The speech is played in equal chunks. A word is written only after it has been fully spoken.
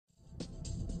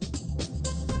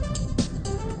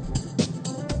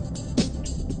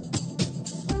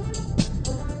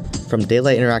From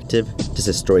Daylight Interactive, this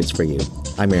is Stories for You.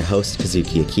 I'm your host,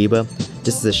 Kazuki Akiba.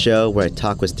 This is a show where I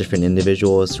talk with different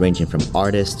individuals ranging from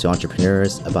artists to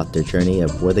entrepreneurs about their journey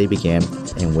of where they began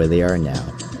and where they are now.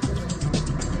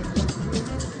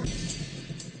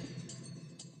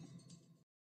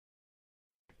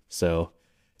 So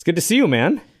it's good to see you,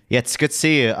 man. Yeah, it's good to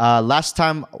see you. Last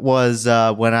time was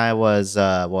when I was,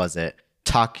 what was it?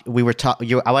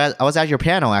 I was at your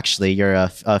panel, actually, your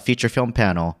feature film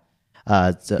panel.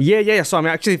 Yeah. So I'm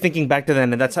actually thinking back to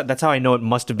then, and that's how I know it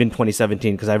must have been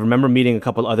 2017, because I remember meeting a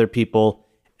couple other people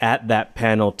at that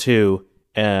panel too.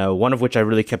 One of which I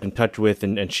really kept in touch with,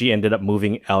 and she ended up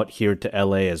moving out here to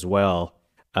LA as well.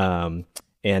 And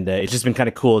it's just been kind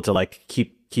of cool to like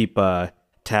keep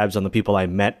tabs on the people I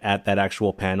met at that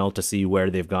actual panel to see where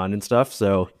they've gone and stuff.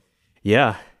 So,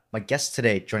 yeah. My guest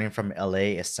today, joining from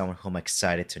LA, is someone whom I'm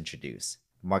excited to introduce.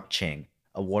 Mark Ching,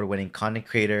 award-winning content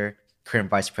creator,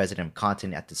 current vice president of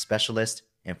content at The Specialist,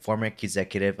 and former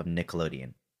executive of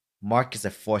Nickelodeon. Mark is a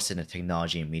force in the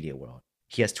technology and media world.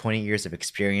 He has 20 years of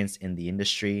experience in the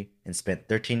industry and spent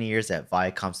 13 years at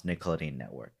Viacom's Nickelodeon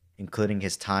network, including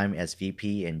his time as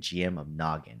VP and GM of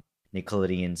Noggin,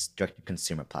 Nickelodeon's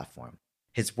direct-to-consumer platform.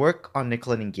 His work on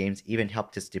Nickelodeon games even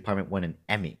helped his department win an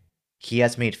Emmy. He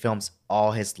has made films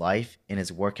all his life, and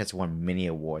his work has won many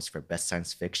awards for Best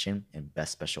Science Fiction and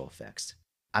Best Special Effects.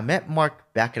 I met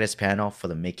Mark back at his panel for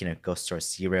the making of Ghost Story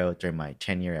Zero during my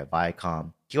tenure at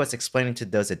Viacom. He was explaining to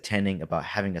those attending about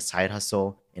having a side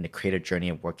hustle and the creative journey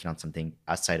of working on something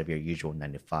outside of your usual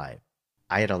 9 to 5.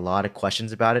 I had a lot of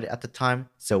questions about it at the time,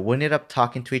 so we ended up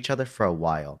talking to each other for a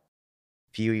while.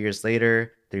 A few years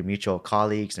later, through mutual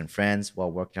colleagues and friends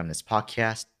while working on this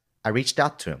podcast, I reached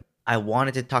out to him. I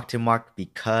wanted to talk to Mark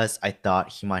because I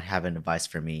thought he might have an advice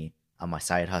for me on my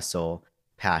side hustle,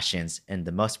 passions, and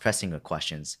the most pressing of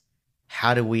questions.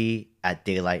 How do we at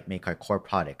Daylight make our core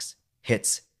products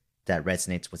hits that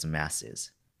resonates with the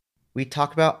masses? We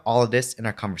talk about all of this in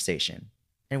our conversation,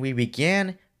 and we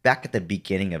began back at the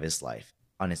beginning of his life,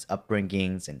 on his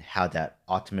upbringings and how that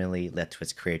ultimately led to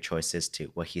his career choices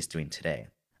to what he's doing today.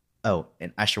 Oh,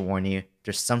 and I should warn you,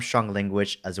 there's some strong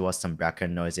language as well as some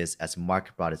background noises as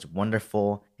Mark brought his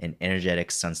wonderful and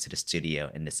energetic sons to the studio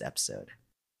in this episode.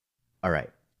 All right,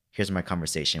 here's my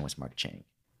conversation with Mark Ching.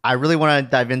 I really want to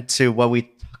dive into what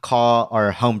we call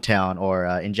our hometown, or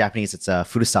in Japanese, it's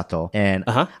furusato. And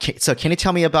so can you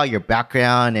tell me about your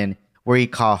background and where you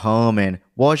call home, and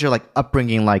what was your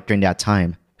upbringing like during that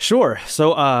time? Sure.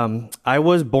 So I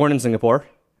was born in Singapore.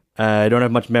 I don't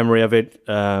have much memory of it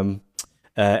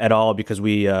at all, because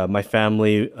my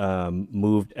family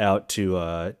moved out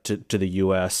to the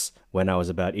U.S. when I was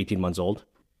about 18 months old.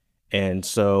 And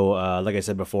so, like I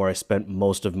said before, I spent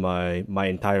most of my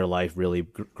entire life really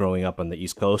growing up on the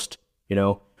East Coast. You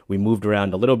know, we moved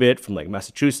around a little bit from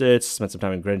Massachusetts, spent some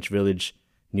time in Greenwich Village,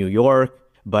 New York.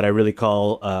 But I really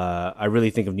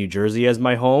think of New Jersey as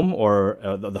my home, or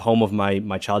the home of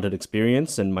my childhood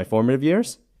experience and my formative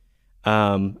years.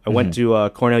 I went to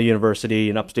Cornell University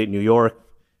in upstate New York.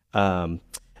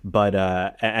 But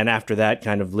after that,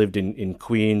 kind of lived in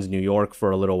Queens, New York for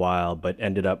a little while, but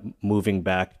ended up moving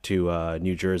back to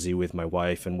New Jersey with my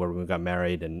wife, and where we got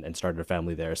married and started a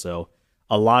family there. So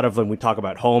a lot of when we talk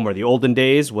about home or the olden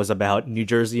days was about New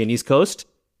Jersey and East Coast.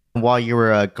 While you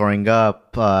were growing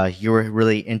up, you were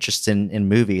really interested in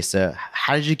movies. So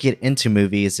how did you get into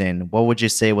movies, and what would you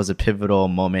say was a pivotal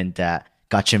moment that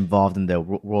got you involved in the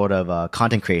world of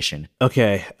content creation?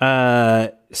 Okay.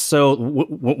 So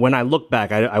when I look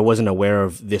back, I wasn't aware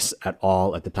of this at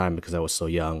all at the time because I was so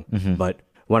young. But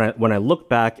when I look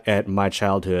back at my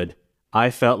childhood, I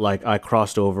felt like I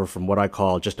crossed over from what I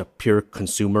call just a pure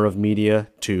consumer of media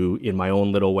to, in my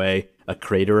own little way, a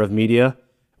creator of media,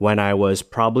 when I was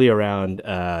probably around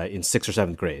in 6th or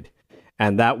 7th grade.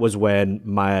 And that was when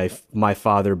my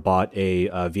father bought a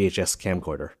VHS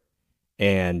camcorder.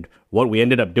 And what we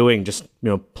ended up doing, just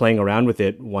playing around with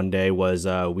it one day, was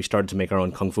we started to make our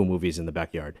own kung fu movies in the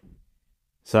backyard.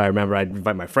 So I remember I'd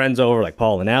invite my friends over, like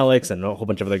Paul and Alex and a whole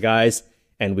bunch of other guys,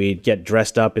 and we'd get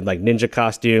dressed up in ninja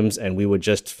costumes, and we would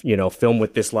just film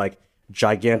with this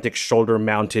gigantic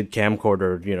shoulder-mounted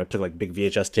camcorder. Took big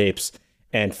VHS tapes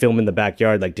and film in the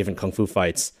backyard different kung fu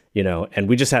fights. And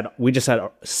we just had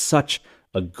such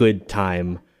a good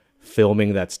time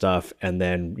filming that stuff, and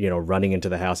then running into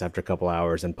the house after a couple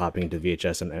hours and popping into the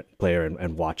VHS and player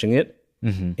and watching it.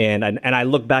 And I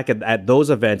look back at those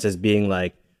events as being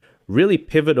really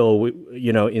pivotal,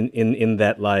 in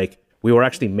that we were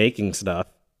actually making stuff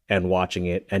and watching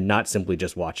it, and not simply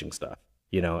just watching stuff.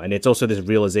 And it's also this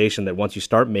realization that once you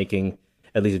start making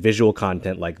at least visual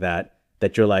content like that,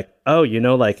 that you're oh,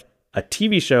 a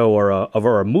TV show or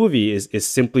a movie is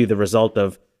simply the result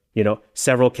of,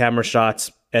 several camera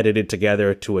shots edited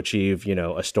together to achieve,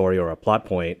 a story or a plot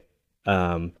point.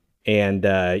 And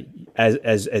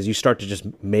as you start to just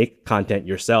make content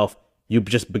yourself, you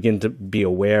just begin to be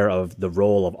aware of the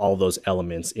role of all those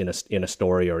elements in a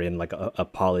story or in like a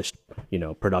polished,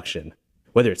 production.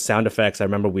 Whether it's sound effects, I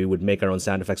remember we would make our own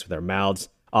sound effects with our mouths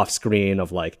off screen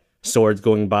of like swords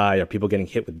going by or people getting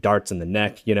hit with darts in the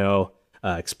neck,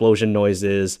 explosion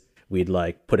noises. We'd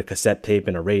like put a cassette tape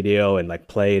in a radio and like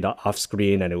play it off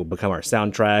screen and it would become our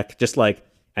soundtrack. Just like,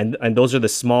 and those are the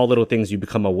small little things you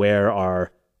become aware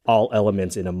are all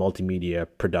elements in a multimedia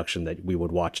production that we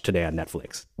would watch today on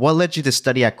Netflix. What led you to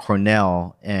study at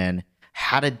Cornell, and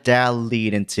how did that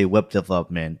lead into web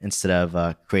development instead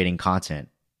of creating content?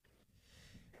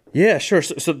 Yeah, sure.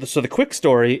 So the quick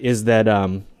story is that,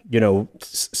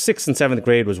 6th and 7th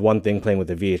grade was one thing playing with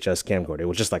the VHS camcorder. It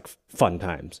was just like fun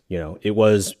times. It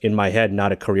was in my head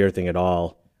not a career thing at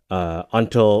all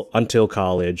until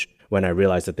college, when I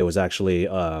realized that there was actually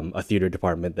a theater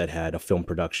department that had a film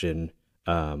production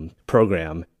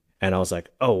program. And I was like,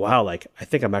 oh, wow, like I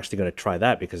think I'm actually going to try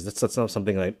that because that's not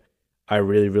something that I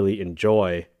really, really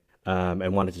enjoy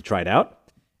and wanted to try it out.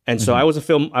 And so I was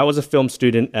a film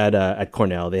student at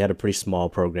Cornell. They had a pretty small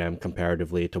program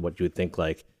comparatively to what you would think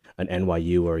like an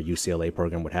NYU or UCLA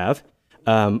program would have.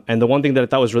 And the one thing that I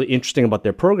thought was really interesting about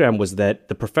their program was that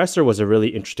the professor was a really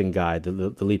interesting guy,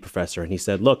 the lead professor. And he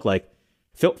said, look, like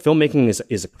filmmaking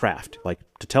is a craft. Like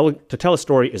to tell a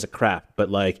story is a craft,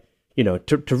 but like,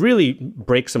 to really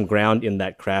break some ground in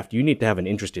that craft, you need to have an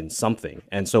interest in something.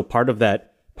 And so part of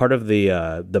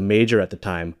the major at the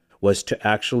time was to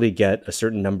actually get a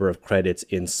certain number of credits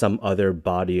in some other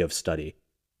body of study.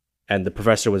 And the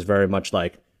professor was very much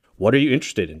like, what are you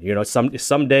interested in?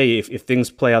 Someday if things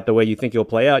play out the way you think you'll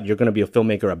play out, you're going to be a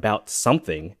filmmaker about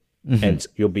something, and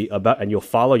you'll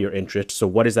follow your interest. So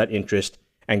what is that interest?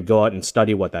 And go out and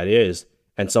study what that is.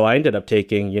 And so I ended up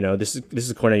taking, this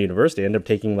is Cornell University. I ended up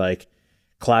taking like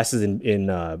classes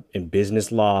in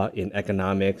business law, in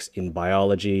economics, in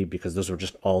biology, because those were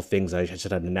just all things I just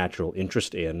had a natural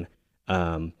interest in.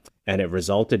 And it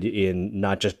resulted in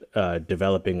not just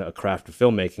developing a craft of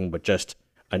filmmaking, but just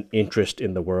an interest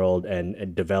in the world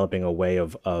and developing a way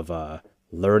of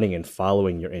learning and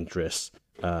following your interests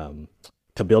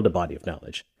to build a body of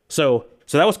knowledge. So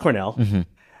that was Cornell.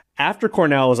 After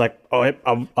Cornell, I was like,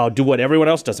 oh, I'll do what everyone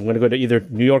else does. I'm going to go to either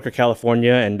New York or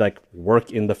California and like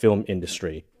work in the film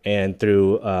industry. And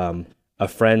through a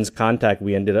friend's contact,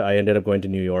 I ended up going to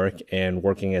New York and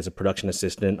working as a production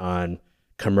assistant on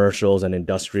commercials and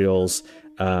industrials.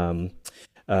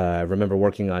 I remember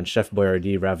working on Chef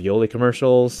Boyardee ravioli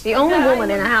commercials. The only woman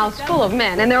in a house full of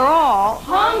men, and they're all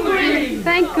hungry.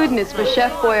 Thank goodness for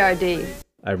Chef Boyardee.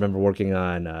 I remember working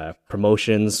on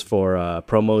promos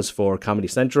for Comedy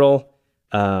Central,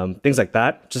 things like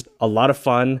that. Just a lot of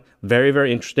fun, very,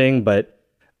 very interesting. But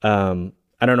I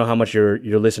don't know how much your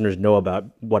listeners know about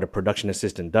what a production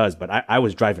assistant does, but I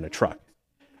was driving a truck.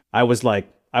 I was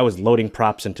loading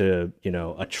props into,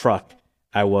 a truck.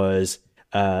 I was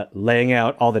laying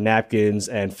out all the napkins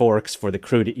and forks for the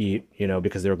crew to eat,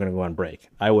 because they were going to go on break.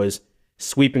 I was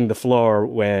sweeping the floor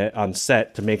on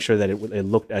set to make sure that it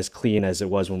looked as clean as it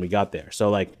was when we got there.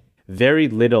 So like very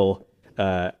little,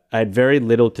 I had very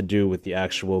little to do with the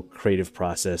actual creative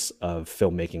process of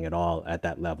filmmaking at all at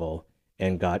that level,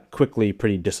 and got quickly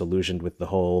pretty disillusioned with the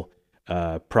whole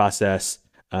process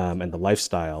and the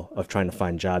lifestyle of trying to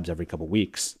find jobs every couple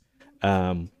weeks.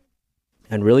 And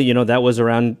really, that was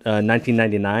around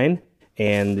 1999.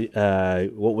 And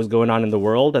what was going on in the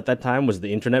world at that time was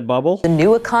the internet bubble. The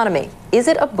new economy. Is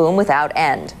it a boom without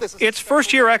end? It's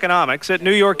first-year economics at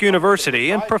New York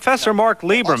University, and Professor Mark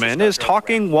Lieberman is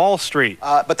talking Wall Street.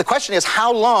 But the question is,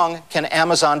 how long can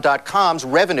Amazon.com's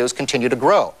revenues continue to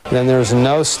grow? Then there's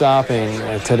no stopping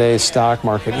today's stock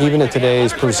market, even at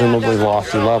today's presumably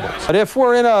lofty levels. But if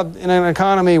we're in an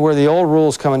economy where the old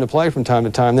rules come into play from time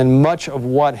to time, then much of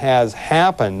what has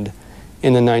happened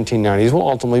in the 1990s will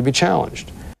ultimately be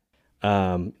challenged.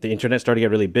 The internet started to get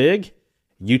really big.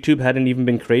 YouTube hadn't even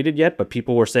been created yet, but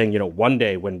people were saying, one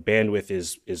day when bandwidth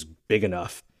is big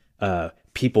enough,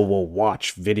 people will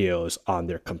watch videos on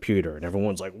their computer, and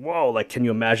everyone's like, "Whoa! Like, can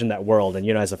you imagine that world?" And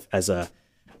as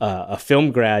a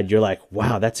film grad, you're like,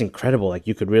 "Wow, that's incredible! Like,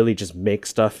 you could really just make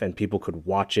stuff, and people could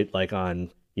watch it like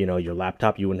on your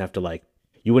laptop. You wouldn't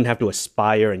have to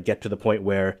aspire and get to the point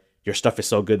where your stuff is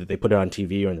so good that they put it on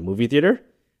TV or in the movie theater."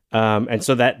 And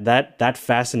so that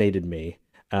fascinated me,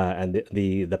 and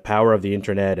the power of the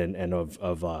internet and of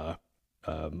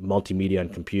multimedia on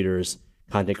computers,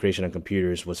 content creation on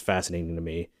computers was fascinating to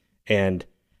me. And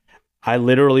I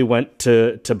literally went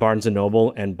to Barnes and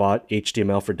Noble and bought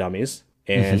HTML for Dummies,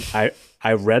 and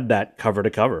I read that cover to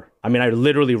cover. I mean, I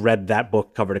literally read that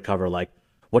book cover to cover. Like,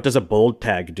 what does a bold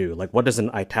tag do? Like, what does an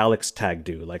italics tag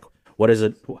do? Like, what is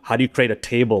it? How do you create a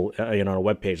table, on a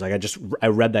web page? Like, I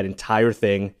read that entire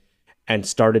thing, and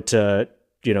started to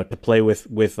play with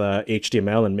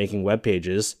HTML and making web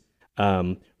pages,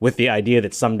 with the idea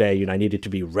that someday I needed to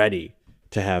be ready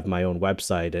to have my own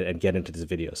website and get into this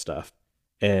video stuff.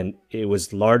 And it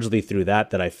was largely through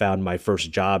that I found my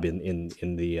first job in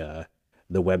the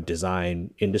web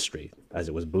design industry as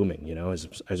it was booming, as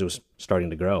it was starting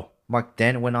to grow. Mark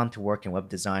then went on to work in web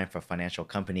design for financial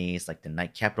companies like the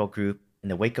Knight Capital Group in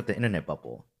the wake of the internet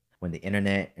bubble, when the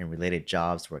internet and related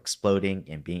jobs were exploding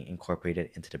and being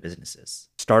incorporated into the businesses.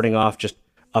 Starting off just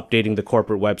updating the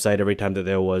corporate website every time that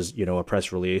there was, a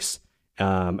press release.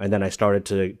 And then I started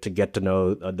to get to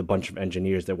know the bunch of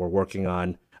engineers that were working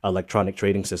on electronic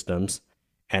trading systems.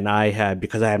 And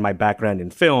because I had my background in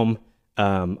film,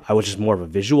 I was just more of a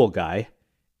visual guy,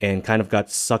 and kind of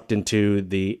got sucked into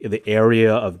the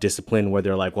area of discipline where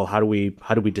they're like, well, how do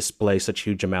we display such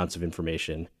huge amounts of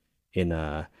information in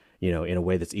a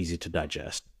way that's easy to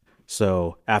digest?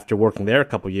 So after working there a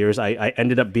couple of years, I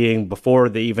ended up being, before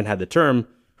they even had the term,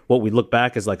 what we look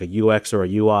back as like a UX or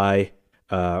a UI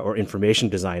or information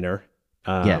designer,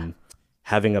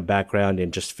 having a background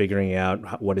in just figuring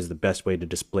out what is the best way to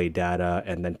display data,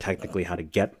 and then technically how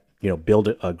to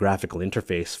build a graphical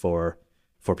interface for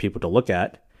people to look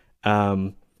at.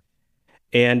 And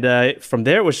from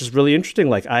there, it was just really interesting.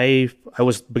 Like I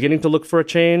was beginning to look for a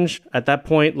change at that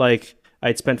point. Like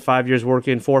I'd spent 4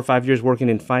 or 5 years working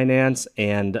in finance,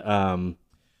 and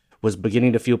was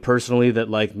beginning to feel personally that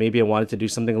like maybe I wanted to do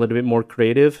something a little bit more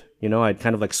creative. I'd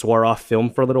kind of like swore off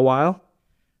film for a little while.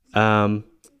 And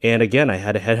again, I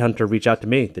had a headhunter reach out to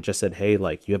me that just said, hey,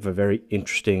 like you have a very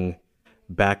interesting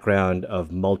background of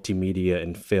multimedia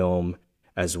and film,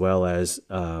 as well as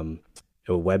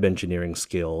web engineering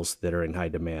skills that are in high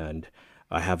demand.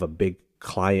 I have a big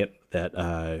client that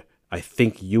I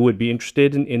think you would be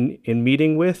interested in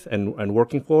meeting with and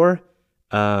working for,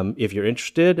 if you're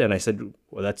interested. And I said,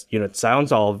 well, that's, it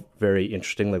sounds all very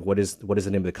interesting. Like, what is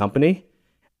the name of the company?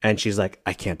 And she's like,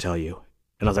 I can't tell you.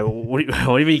 And I was like, well, what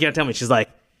do you mean you can't tell me? She's like,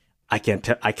 I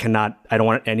don't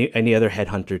want any other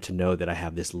headhunter to know that I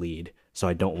have this lead. So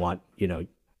I don't want,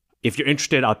 if you're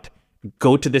interested, I'll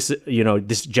go to this,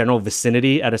 this general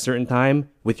vicinity at a certain time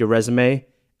with your resume.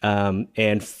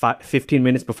 And 15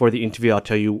 minutes before the interview, I'll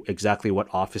tell you exactly what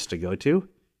office to go to.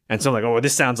 And so I'm like, oh,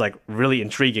 this sounds like really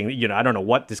intriguing. I don't know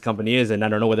what this company is, and I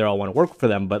don't know whether I'll want to work for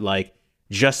them, but like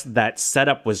just that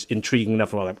setup was intriguing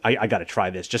enough. Where I got to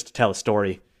try this just to tell a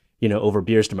story, over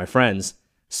beers to my friends.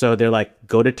 So they're like,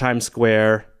 go to Times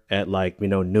Square at like,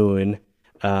 noon.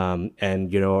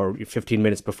 And, or 15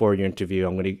 minutes before your interview,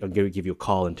 I'm going to give you a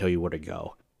call and tell you where to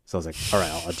go. So I was like, all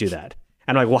right, I'll do that.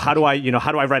 And I'm like, well, how do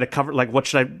I write a cover? Like, what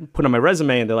should I put on my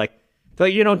resume? And they're like,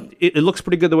 it looks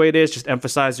pretty good the way it is. Just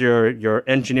emphasize your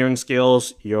engineering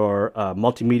skills, your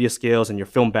multimedia skills, and your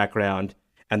film background,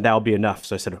 and that'll be enough.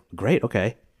 So I said, great,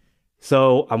 okay.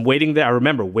 So I'm waiting there. I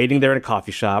remember waiting there in a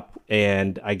coffee shop,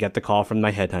 and I get the call from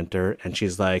my headhunter, and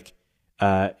she's like,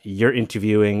 you're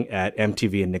interviewing at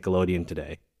MTV and Nickelodeon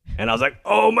today. And I was like,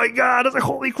 oh my God. I was like,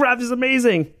 holy crap, this is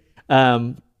amazing.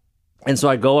 And so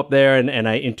I go up there and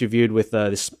I interviewed with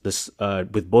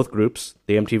with both groups,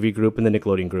 the MTV group and the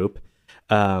Nickelodeon group.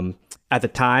 At the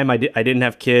time, I didn't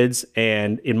have kids,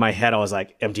 and in my head, I was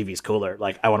like, MTV's cooler.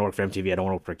 Like, I want to work for MTV. I don't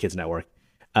want to work for a kids network.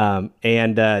 And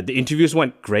the interviews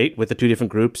went great with the two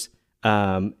different groups.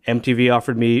 MTV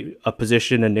offered me a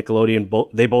position, and Nickelodeon,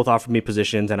 they both offered me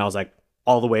positions, and I was like,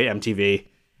 all the way MTV.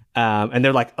 And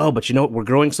they're like, oh, but we're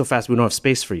growing so fast, we don't have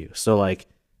space for you. So like,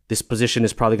 this position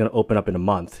is probably going to open up in a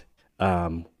month.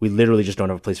 We literally just don't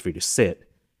have a place for you to sit.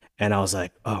 And I was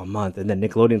like, oh, a month. And then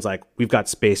Nickelodeon's like, we've got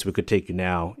space. We could take you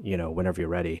now, whenever you're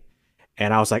ready.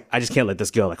 And I was like, I just can't let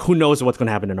this go. Like, who knows what's going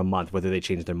to happen in a month, whether they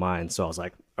change their mind. So I was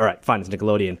like, all right, fine, it's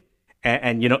Nickelodeon.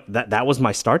 And that was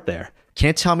my start there. Can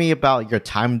you tell me about your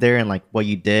time there and like what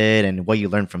you did and what you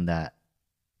learned from that?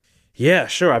 Yeah,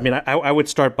 sure. I mean, I would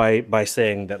start by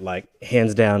saying that, like,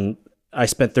 hands down, I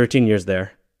spent 13 years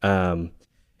there. And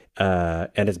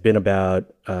it's been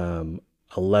about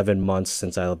 11 months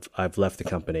since I've left the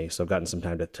company. So I've gotten some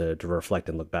time to reflect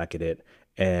and look back at it.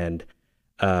 And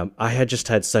I had just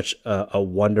had such a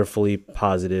wonderfully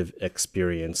positive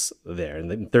experience there.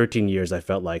 And in 13 years, I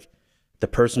felt like the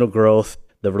personal growth,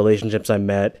 the relationships I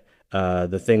met,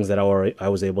 the things that I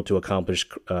was able to accomplish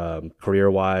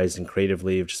career-wise and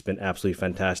creatively have just been absolutely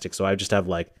fantastic. So I just have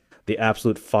like the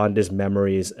absolute fondest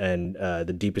memories and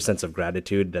the deepest sense of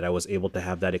gratitude that I was able to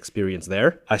have that experience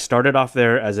there. I started off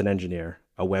there as an engineer,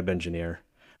 a web engineer,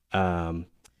 and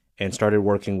started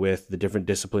working with the different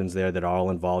disciplines there that are all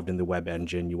involved in the web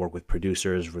engine. You work with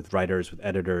producers, with writers, with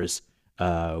editors,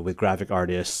 with graphic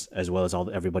artists, as well as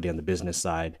everybody on the business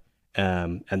side.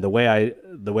 And the way I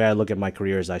look at my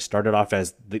career is I started off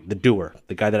as the doer,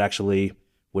 the guy that actually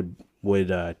would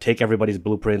take everybody's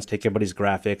blueprints, take everybody's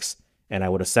graphics, and I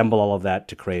would assemble all of that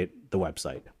to create the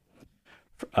website.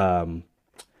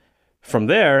 From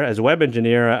there, as a web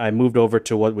engineer, I moved over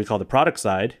to what we call the product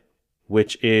side,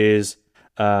 which is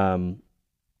kind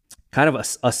of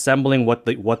assembling what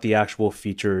the actual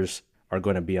features are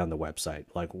going to be on the website.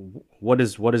 Like, what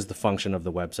is the function of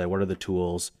the website? What are the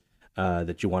tools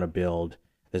that you want to build?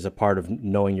 There's a part of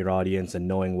knowing your audience and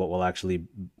knowing what will actually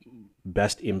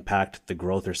best impact the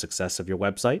growth or success of your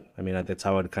website. I mean, that's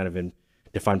how I'd kind of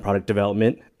define product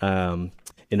development in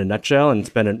a nutshell, and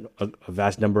spent a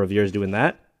vast number of years doing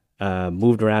that.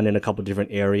 Moved around in a couple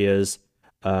different areas.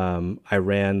 I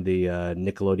ran the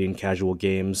Nickelodeon Casual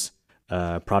Games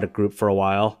product group for a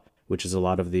while, which is a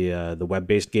lot of the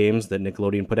web-based games that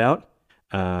Nickelodeon put out.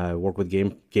 Worked with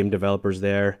game developers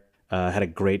there. Had a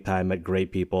great time, met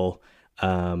great people,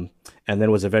 and then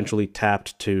was eventually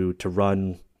tapped to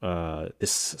run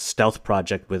this stealth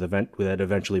project that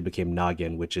eventually became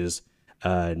Noggin, which is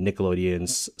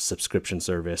Nickelodeon's subscription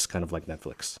service, kind of like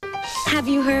Netflix. Have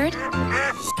you heard?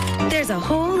 There's a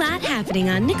whole lot happening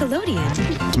on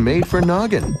Nickelodeon. It's Made for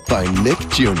Noggin by Nick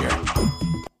Jr.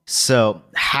 So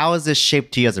how has this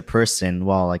shaped you as a person?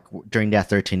 Well, like during that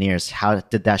 13 years, how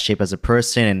did that shape as a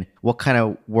person, and what kind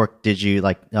of work did you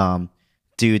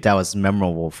do that was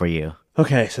memorable for you?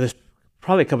 Okay, so there's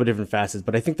probably a couple of different facets,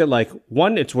 but I think that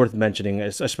one, it's worth mentioning,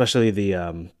 especially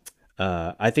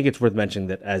I think it's worth mentioning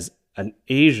that as an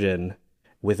Asian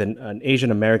with an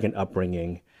Asian American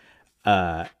upbringing,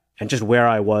 and just where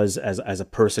I was as a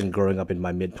person growing up in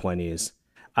my mid-20s,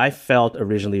 I felt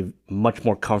originally much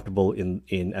more comfortable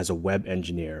in as a web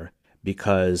engineer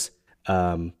because,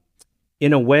 in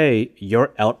a way,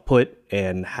 your output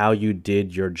and how you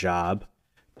did your job,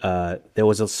 there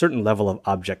was a certain level of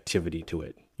objectivity to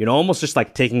it. You know, almost just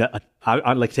like taking a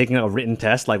written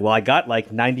test. Like, well, I got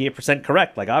 98%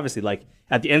 correct. Like, obviously,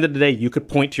 at the end of the day, you could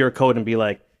point to your code and be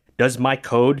like, does my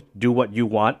code do what you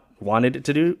wanted it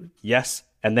to do? Yes.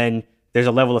 And then there's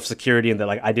a level of security in that,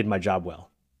 I did my job well.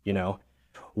 You know,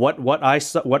 when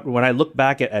I look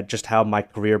back at just how my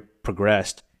career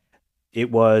progressed,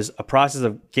 it was a process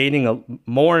of gaining a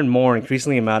more and more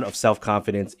increasingly amount of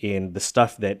self-confidence in the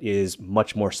stuff that is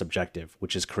much more subjective,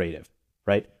 which is creative,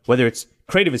 right? Whether it's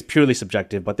creative is purely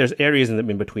subjective, but there's areas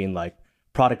in between, like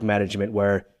product management,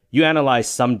 where you analyze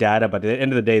some data, but at the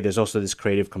end of the day, there's also this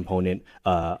creative component,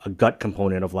 a gut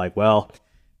component of well,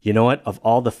 you know what? Of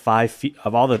all the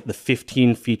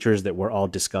 15 features that we're all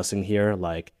discussing here,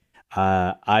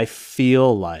 I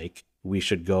feel like we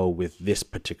should go with this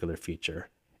particular feature.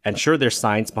 And sure, there's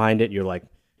science behind it. You're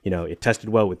it tested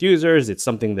well with users. It's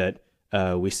something that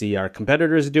we see our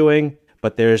competitors doing,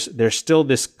 but there's still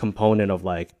this component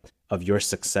of your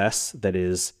success that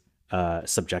is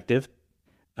subjective.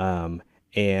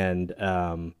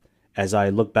 As I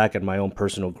look back at my own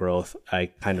personal growth, I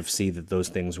kind of see that those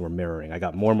things were mirroring. I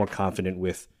got more and more confident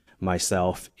with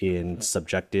myself in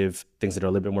subjective things that are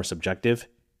a little bit more subjective.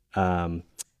 That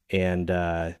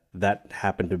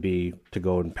happened to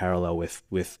go in parallel with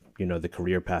the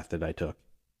career path that I took.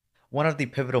 One of the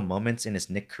pivotal moments in his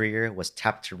Nick career was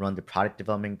tapped to run the product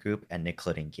development group at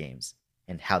Nickelodeon Games,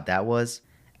 and how that was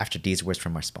after these words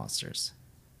from our sponsors.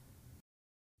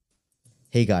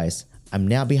 Hey guys, I'm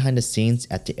now behind the scenes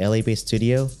at the LA-based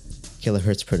studio,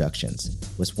 Kilohertz Productions,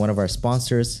 with one of our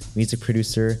sponsors, music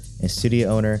producer and studio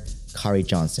owner, Kari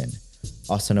Johnson,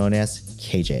 also known as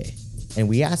KJ. And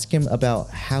we asked him about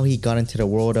how he got into the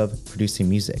world of producing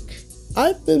music.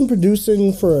 I've been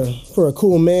producing for a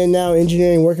cool man now,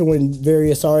 engineering, working with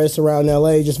various artists around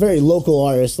LA, just very local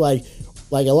artists. Like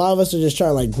a lot of us are just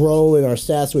trying to grow in our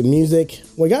stats with music.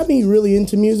 What got me really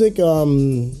into music, back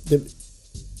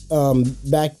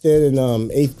then in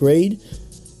 8th grade,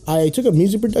 I took a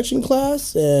music production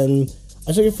class, and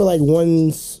I took it for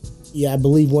one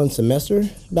semester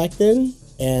back then.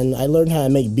 And I learned how to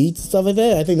make beats and stuff like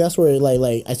that. I think that's where I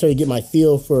started to get my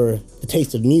feel for the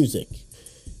taste of music.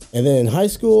 And then in high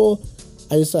school,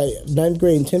 I just 9th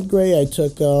grade and 10th grade, I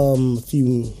took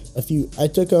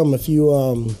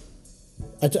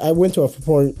I went to a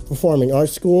performing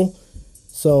arts school.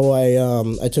 So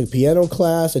I took piano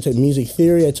class, I took music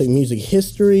theory, I took music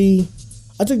history.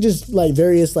 I took just like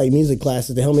various like music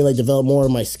classes to help me like develop more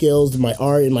of my skills, my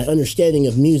art, and my understanding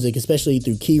of music, especially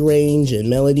through key range and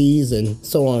melodies and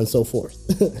so on and so forth.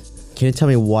 Can you tell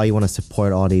me why you want to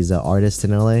support all these artists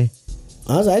in LA?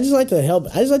 Honestly, I just like to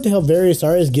help various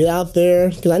artists get out there,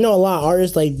 because I know a lot of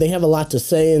artists, like, they have a lot to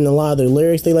say in a lot of their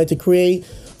lyrics they like to create.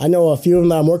 I know a few of them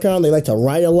that I'm working on, they like to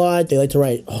write a lot. They like to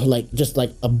write just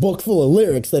a book full of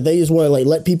lyrics that they just want to like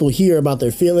let people hear about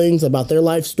their feelings, about their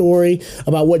life story,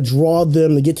 about what drawed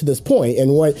them to get to this point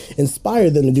and what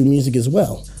inspired them to do music as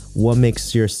well. What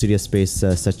makes your studio space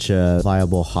such a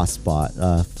viable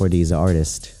hotspot for these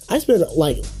artists? I spend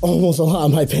like almost a lot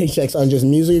of my paychecks on just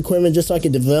music equipment, just so I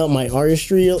could develop my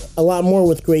artistry a lot more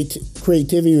with great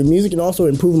creativity with music, and also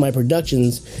improve my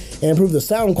productions and improve the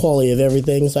sound quality of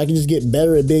everything, so I can just get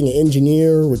better at being an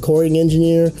engineer, recording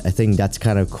engineer. I think that's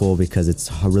kind of cool because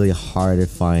it's really hard to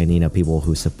find, people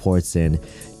who supports. And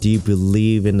do you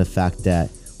believe in the fact that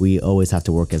we always have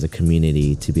to work as a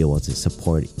community to be able to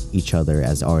support each other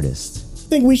as artists?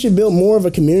 I think we should build more of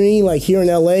a community like here in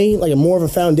LA, like more of a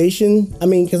foundation. I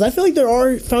mean, because I feel like there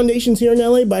are foundations here in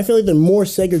LA, but I feel like they're more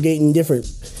segregated in different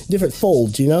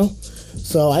folds,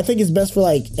 So I think it's best for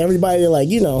like everybody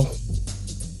to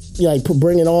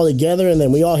bring it all together, and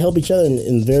then we all help each other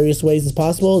in various ways as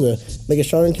possible to make a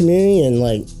stronger community and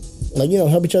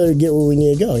help each other get where we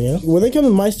need to go, When they come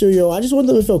in my studio, I just want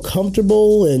them to feel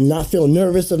comfortable and not feel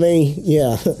nervous of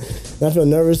not feel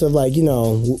nervous of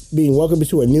being welcomed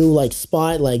to a new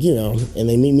spot, and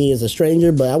they meet me as a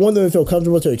stranger. But I want them to feel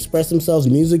comfortable to express themselves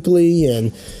musically,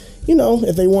 and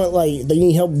if they want they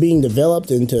need help being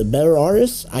developed into better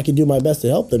artists, I can do my best to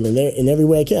help them in every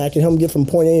way I can. I can help them get from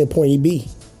point A to point B.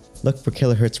 Look for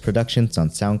Kilohertz Productions on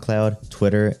SoundCloud,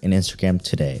 Twitter, and Instagram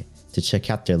today to check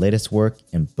out their latest work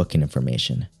and booking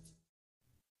information.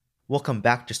 Welcome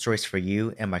back to Stories for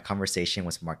You and my conversation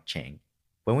with Mark Chang.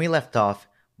 When we left off,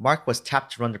 Mark was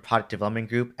tapped to run the product development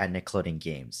group at Nickelodeon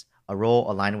Games, a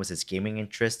role aligned with his gaming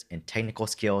interests and technical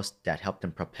skills that helped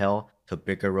him propel to a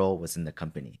bigger role within the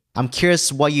company. I'm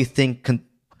curious what you think,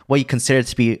 what you consider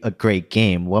to be a great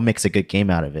game. What makes a good game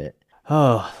out of it?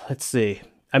 Oh, let's see.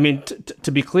 I mean,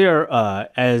 to be clear,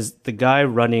 as the guy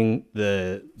running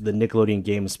the Nickelodeon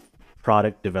Games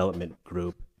product development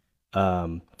group,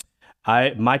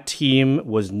 my team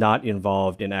was not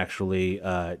involved in actually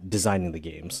designing the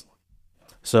games.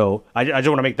 So I just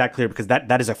want to make that clear, because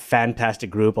that is a fantastic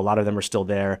group. A lot of them are still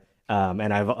there,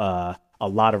 and I have a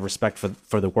lot of respect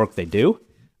for the work they do.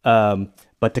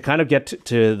 But to kind of get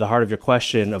to the heart of your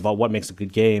question about what makes a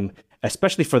good game,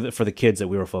 especially for the kids that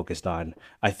we were focused on,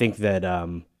 I think that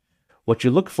what you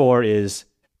look for is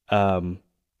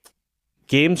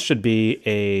games should be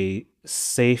a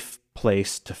safe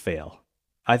place to fail.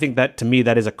 I think that, to me,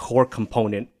 that is a core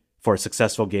component for a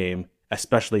successful game,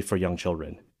 especially for young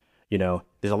children.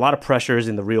 There's a lot of pressures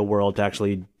in the real world to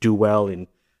actually do well in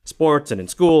sports and in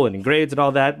school and in grades and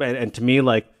all that. And to me,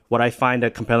 what I find a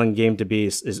compelling game to be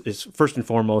is first and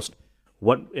foremost,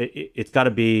 it's got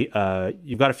to be,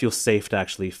 you've got to feel safe to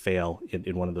actually fail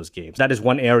in one of those games. That is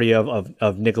one area of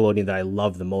Nickelodeon that I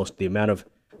love the most. The amount of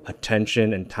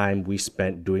attention and time we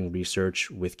spent doing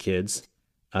research with kids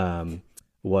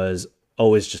was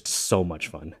always just so much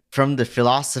fun. From the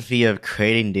philosophy of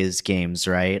creating these games,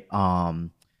 right?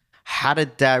 How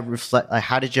did that reflect?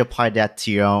 How did you apply that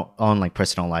to your own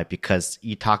personal life? Because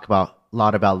you talk a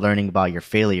lot about learning about your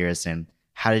failures, and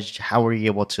how were you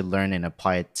able to learn and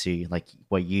apply it to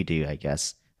what you do? I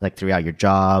guess throughout your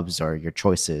jobs or your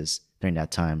choices during that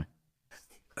time.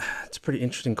 It's a pretty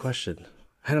interesting question.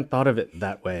 I hadn't thought of it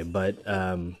that way, but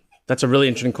that's a really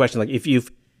interesting question.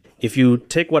 If you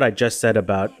take what I just said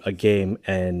about a game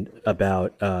and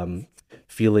about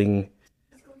feeling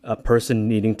a person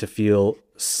needing to feel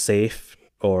safe,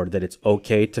 or that it's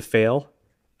okay to fail,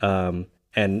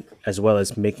 and as well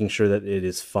as making sure that it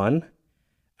is fun,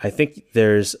 I think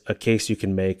there's a case you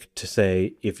can make to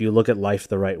say, if you look at life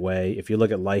the right way, if you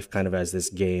look at life kind of as this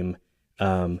game,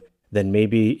 then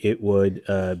maybe it would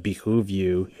behoove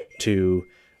you to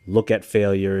look at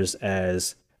failures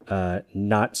as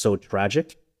not so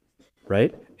tragic,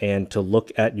 right? And to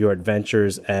look at your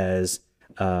adventures as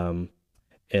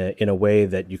in a way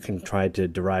that you can try to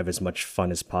derive as much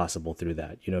fun as possible through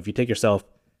that. If you take yourself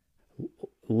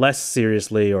less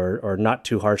seriously, or not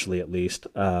too harshly at least,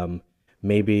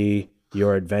 maybe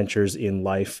your adventures in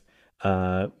life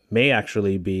may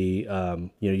actually be,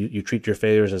 you treat your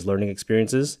failures as learning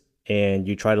experiences, and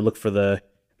you try to look for the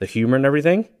humor and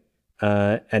everything.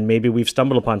 And maybe we've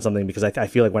stumbled upon something, because I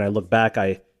feel like when I look back,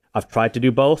 I've tried to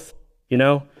do both,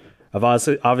 I've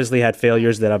obviously had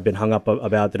failures that I've been hung up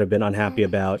about, that I've been unhappy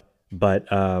about, but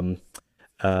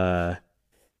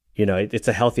it's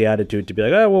a healthy attitude to be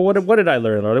like, oh, well, what did I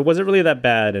learn? Or was it really that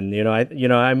bad? And,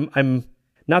 I'm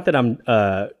not that I'm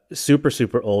super,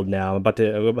 super old now. I'm about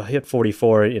to hit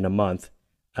 44 in a month.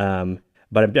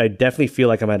 But I definitely feel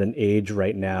like I'm at an age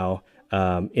right now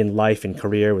in life and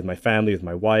career with my family, with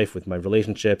my wife, with my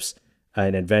relationships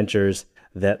and adventures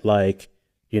that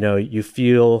you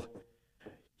feel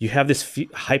you have this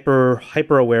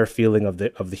hyper aware feeling of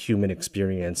the human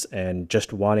experience and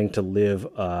just wanting to live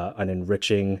an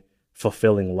enriching,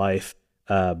 fulfilling life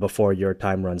before your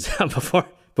time runs out,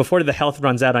 before the health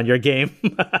runs out on your game,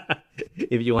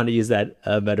 if you want to use that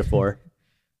metaphor.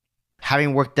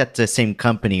 Having worked at the same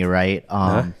company, right?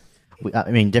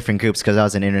 Different groups, because I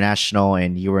was in International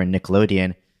and you were in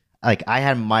Nickelodeon. Like, I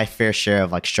had my fair share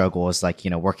of struggles,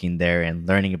 working there and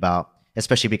learning about,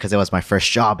 especially because it was my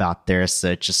first job out there.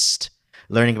 So just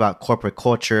learning about corporate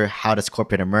culture, how does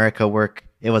corporate America work?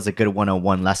 It was a good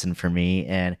 101 lesson for me.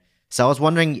 And so I was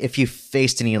wondering if you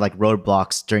faced any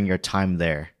roadblocks during your time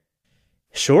there.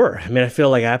 Sure. I feel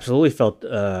like I absolutely felt,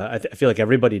 I feel like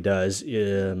everybody does.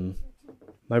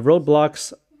 My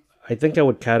roadblocks, I think I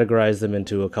would categorize them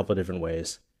into a couple of different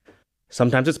ways.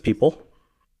 Sometimes it's people,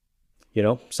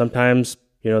 sometimes,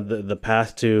 the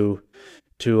path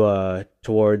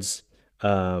towards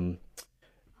getting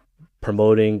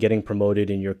promoted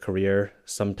in your career.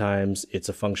 Sometimes it's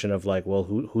a function of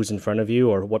who's in front of you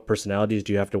or what personalities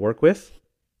do you have to work with?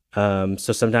 So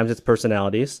sometimes it's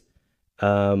personalities.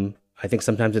 I think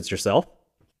sometimes it's yourself.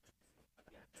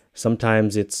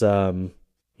 Sometimes it's,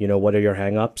 what are your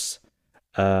hangups?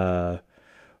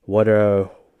 What are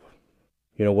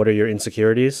your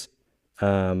insecurities?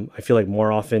 I feel like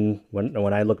more often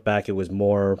when I look back, it was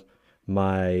more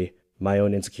my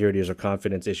own insecurities or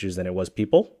confidence issues than it was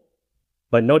people.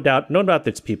 But no doubt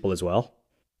it's people as well.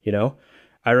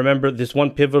 I remember this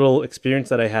one pivotal experience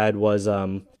that I had was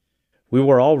we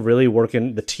were all really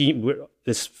working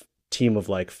this team of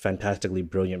fantastically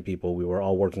brilliant people. We were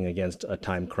all working against a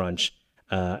time crunch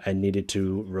and needed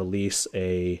to release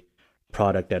a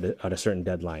product at a certain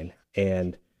deadline.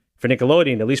 And for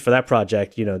Nickelodeon, at least for that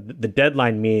project, the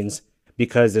deadline means,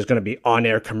 because there's going to be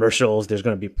on-air commercials, there's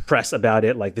going to be press about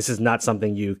it. This is not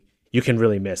something you can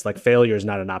really miss. Failure is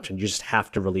not an option. You just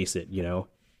have to release it,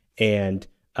 And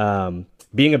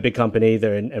being a big company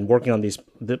there and working on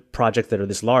the projects that are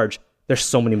this large, there's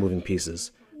so many moving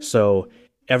pieces. So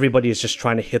everybody is just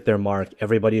trying to hit their mark.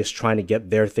 Everybody is trying to get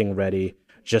their thing ready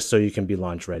just so you can be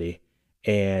launch ready.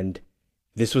 And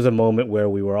this was a moment where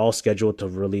we were all scheduled to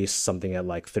release something at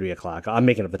 3:00. I'm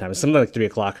making up the time. It's something like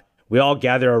 3:00. We all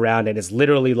gather around and it's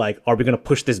literally are we going to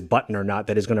push this button or not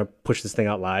that is going to push this thing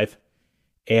out live?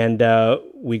 And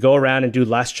we go around and do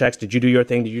last checks. Did you do your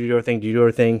thing? Did you do your thing? Did you do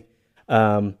your thing?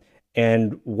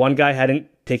 And one guy hadn't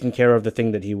taken care of the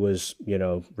thing that he was,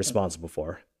 responsible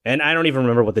for. And I don't even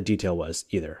remember what the detail was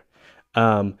either.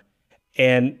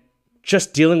 And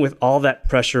just dealing with all that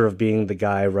pressure of being the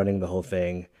guy running the whole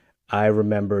thing, I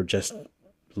remember just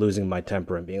losing my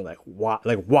temper and being like, why?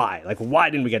 Why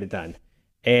didn't we get it done?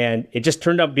 And it just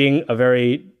turned up being a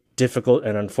very difficult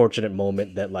and unfortunate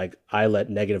moment that I let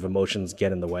negative emotions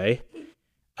get in the way.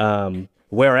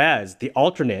 Whereas the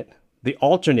alternate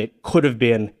could have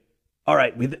been, all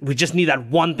right, we just need that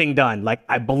one thing done.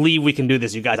 I believe we can do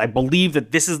this, you guys. I believe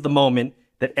that this is the moment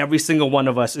that every single one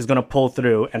of us is going to pull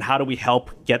through. And how do we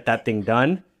help get that thing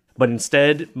done? But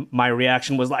instead, my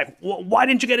reaction was why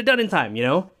didn't you get it done in time?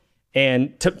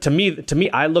 And to me,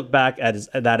 I look back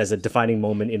at that as a defining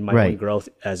moment in my own growth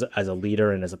as a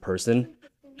leader and as a person.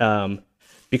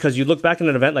 Because you look back at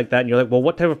an event like that and you're like, well,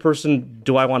 what type of person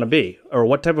do I want to be? Or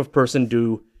what type of person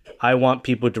do I want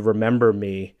people to remember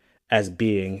me as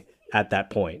being at that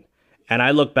point? And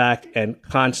I look back and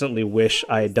constantly wish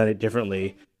I had done it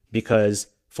differently, because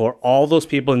for all those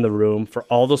people in the room, for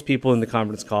all those people in the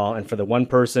conference call, and for the one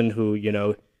person who,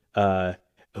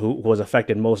 who was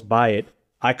affected most by it,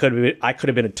 I could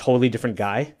have been a totally different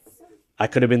guy. I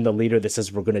could have been the leader that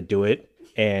says we're going to do it,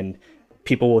 and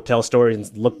people will tell stories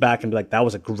and look back and be like, that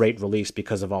was a great release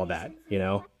because of all that,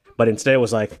 But instead it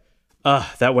was that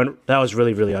was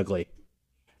really, really ugly.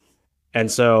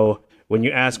 And so when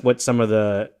you ask what some of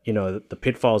the, the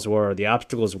pitfalls were, or the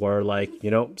obstacles were,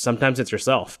 sometimes it's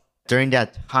yourself. During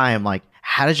that time,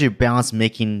 how did you balance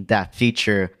making that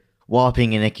feature while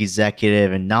being an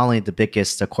executive and not only the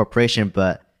biggest corporation,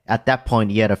 but at that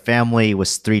point you had a family with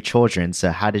 3 children.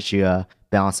 So how did you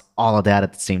balance all of that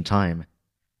at the same time?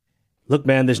 Look,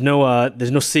 man, there's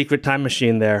no secret time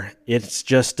machine there. It's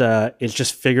just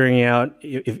figuring out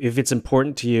if it's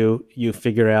important to you, you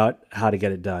figure out how to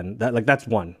get it done. That's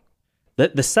one.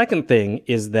 The second thing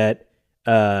is that,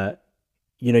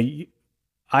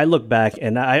 I look back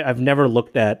and I've never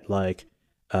looked at like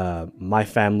my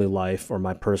family life or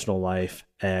my personal life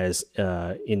as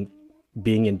in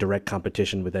being in direct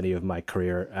competition with any of my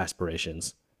career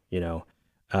aspirations. You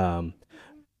know,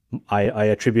 I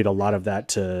attribute a lot of that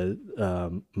to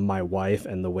my wife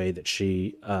and the way that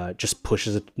she just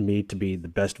pushes me to be the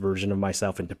best version of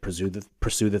myself and to pursue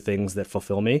the things that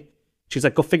fulfill me. She's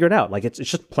like, go figure it out. Like it's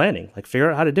just planning. Like figure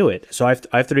out how to do it. So I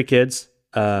have 3 kids,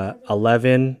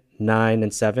 11, 9,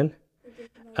 and 7.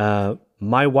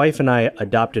 My wife and I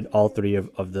adopted all 3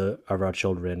 of our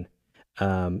children,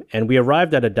 and we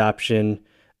arrived at adoption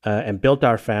and built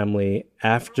our family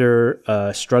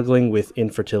after struggling with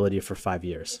infertility for 5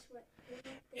 years.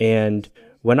 And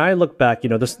when I look back, you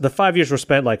know, the 5 years were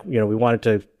spent like, you know, we wanted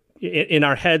to, in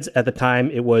our heads at the time,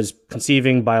 it was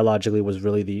conceiving biologically was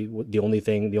really the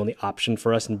only option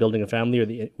for us in building a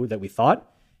family, or that we thought.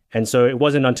 And so it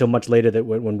wasn't until much later that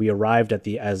when we arrived at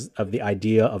the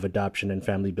idea of adoption and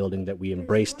family building that we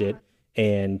embraced it,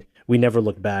 and we never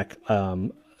looked back.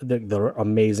 They're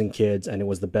amazing kids, and it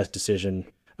was the best decision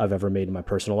I've ever made in my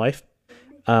personal life.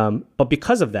 But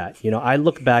because of that, you know, I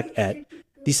look back at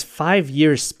these 5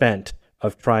 years spent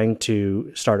of trying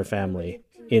to start a family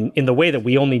in the way that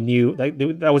we only knew, like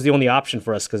that was the only option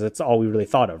for us because that's all we really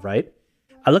thought of, right?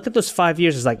 I look at those 5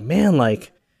 years as like, man,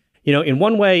 like, you know, in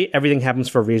one way, everything happens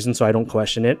for a reason, so I don't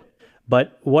question it.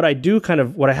 But what I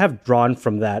have drawn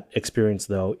from that experience,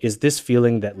 though, is this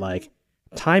feeling that, like,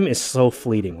 time is so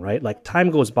fleeting, right? Like, time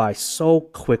goes by so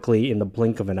quickly in the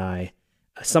blink of an eye.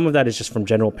 Some of that is just from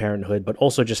general parenthood, but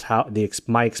also just how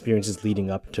my experiences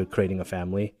leading up to creating a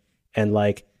family. And,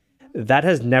 like, that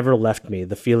has never left me,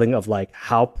 the feeling of, like,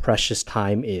 how precious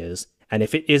time is. And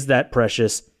if it is that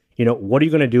precious, you know, what are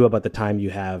you going to do about the time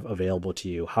you have available to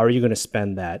you? How are you going to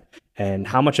spend that? And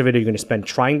how much of it are you going to spend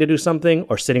trying to do something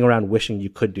or sitting around wishing you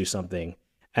could do something?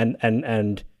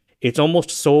 And it's almost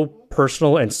so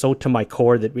personal and so to my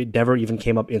core that it never even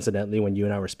came up incidentally when you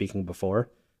and I were speaking before.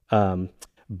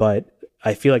 But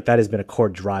I feel like that has been a core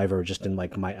driver just in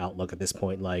like my outlook at this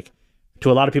point. Like,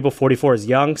 to a lot of people, 44 is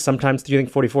young. Sometimes you think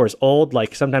 44 is old.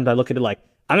 Like, sometimes I look at it like,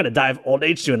 I'm going to die of old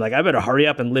age soon. Like, I better hurry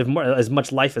up and live as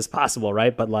much life as possible,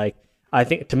 right? But like, I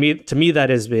think to me that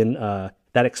has been,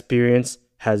 that experience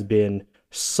has been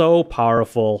so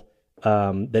powerful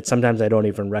that sometimes I don't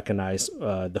even recognize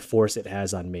the force it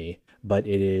has on me. But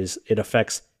it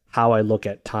affects how I look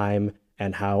at time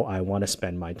and how I want to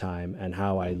spend my time and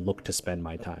how I look to spend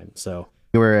my time. So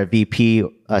you were a VP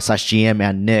 / GM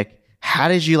at Nick. How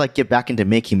did you like get back into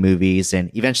making movies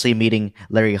and eventually meeting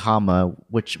Larry Hama,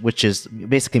 which is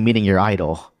basically meeting your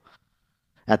idol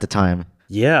at the time?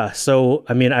 Yeah. So,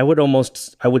 I mean, I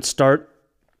would start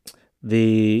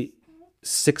the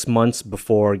 6 months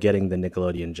before getting the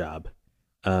Nickelodeon job,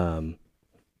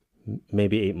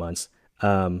 maybe 8 months.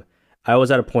 I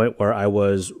was at a point where I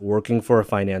was working for a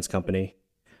finance company.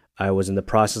 I was in the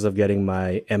process of getting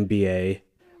my MBA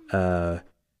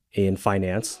in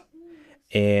finance.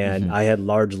 And I had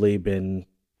largely been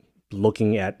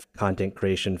looking at content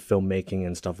creation, filmmaking,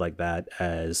 and stuff like that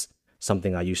as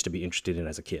something I used to be interested in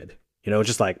as a kid. You know,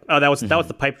 just like, oh, that was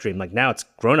the pipe dream. Like, now it's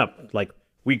grown up. Like,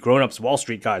 we grown-ups Wall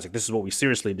Street guys, like, this is what we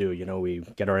seriously do. You know, we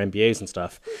get our MBAs and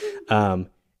stuff.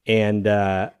 And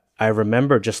I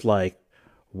remember just like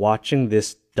watching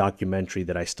this documentary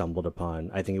that I stumbled upon.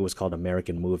 I think it was called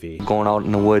American Movie. Going out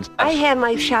in the woods. I had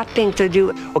my shopping to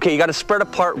do. Okay, you got to spread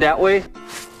apart that way.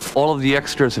 All of the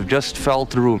extras have just fell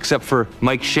through, except for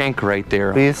Mike Schenk right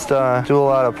there. We used to do a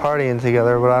lot of partying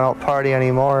together, but I don't party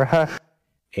anymore.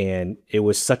 And it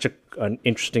was such an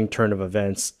interesting turn of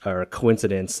events, or a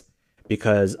coincidence,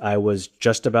 because I was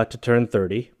just about to turn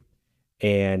 30,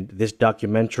 and this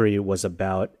documentary was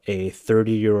about a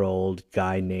 30-year-old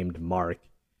guy named Mark,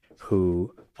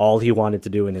 who all he wanted to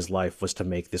do in his life was to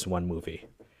make this one movie.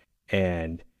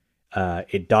 And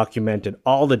it documented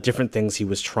all the different things he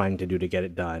was trying to do to get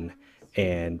it done.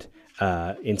 And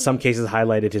in some cases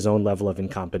highlighted his own level of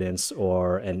incompetence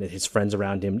and his friends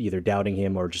around him either doubting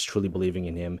him or just truly believing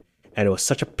in him. And it was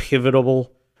such a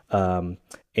pivotal and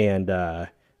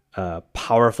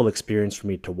powerful experience for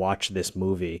me to watch this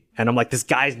movie. And I'm like, this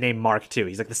guy's named Mark too.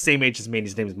 He's like the same age as me and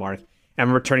his name is Mark. And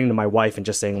I'm returning to my wife and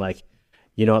just saying like,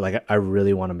 you know, like I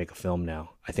really want to make a film now.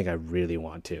 I think I really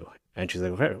want to. And she's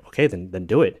like, okay, then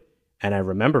do it. And I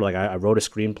remember like I wrote a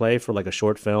screenplay for like a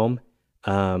short film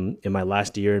in my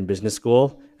last year in business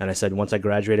school. And I said, once I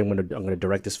graduate, I'm gonna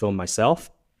direct this film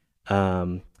myself.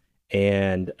 And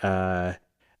I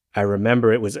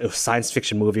remember it was a science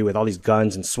fiction movie with all these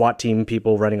guns and SWAT team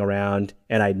people running around.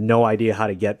 And I had no idea how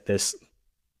to get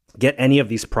any of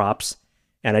these props.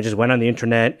 And I just went on the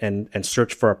internet and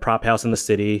searched for a prop house in the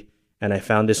city. and I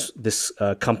found this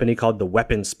company called the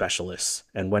Weapons Specialists,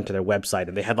 and went to their website,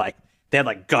 and they had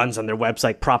like guns on their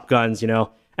website, prop guns, you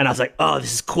know. And I was like, oh,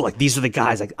 this is cool. Like, these are the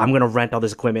guys. Like, I'm gonna rent all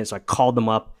this equipment. So I called them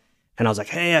up, and I was like,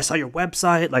 hey, I saw your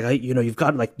website. Like, you've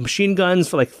got like machine guns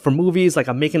for movies. Like,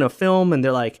 I'm making a film, and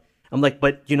I'm like,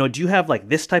 but do you have like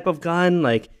this type of gun?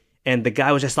 Like, and the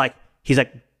guy was just like, he's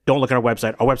like, don't look at our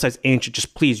website. Our website's ancient.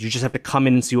 Just please, you just have to come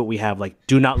in and see what we have. Like,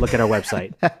 do not look at our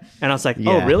website. And I was like,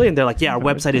 oh, really? And they're like, yeah, our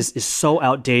website is so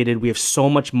outdated. We have so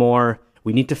much more.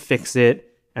 We need to fix it.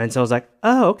 And so I was like,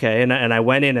 oh, okay. And I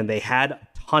went in, and they had a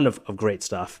ton of great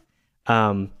stuff.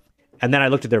 And then I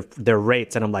looked at their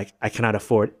rates, and I'm like, I cannot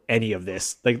afford any of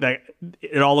this. Like,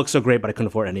 it all looks so great, but I couldn't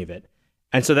afford any of it.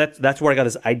 And so that's where I got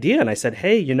this idea. And I said,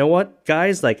 hey, you know what,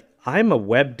 guys? Like, I'm a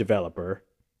web developer,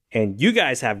 and you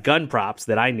guys have gun props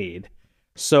that I need.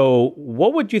 So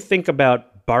what would you think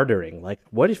about bartering? Like,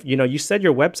 what if, you said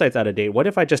your website's out of date. What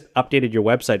if I just updated your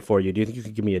website for you? Do you think you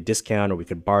could give me a discount, or we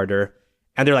could barter?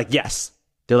 And they're like, yes.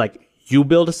 They're like, you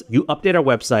update our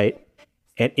website,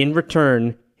 and in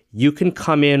return, you can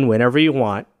come in whenever you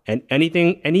want, and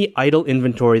any idle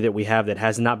inventory that we have that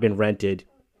has not been rented,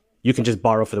 you can just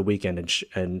borrow for the weekend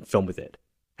and film with it.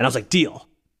 And I was like, deal.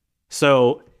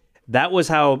 So that was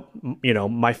how,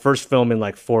 my first film in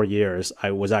like 4 years,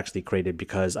 I was actually created,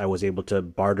 because I was able to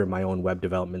barter my own web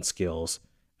development skills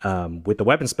with the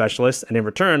Weapons Specialist. And in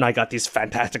return, I got these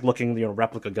fantastic looking,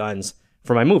 replica guns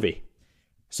for my movie.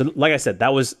 So like I said,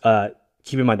 that was,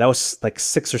 keep in mind, that was like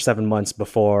 6 or 7 months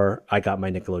before I got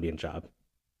my Nickelodeon job.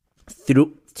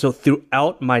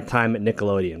 Throughout my time at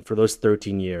Nickelodeon, for those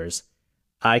 13 years,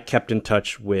 I kept in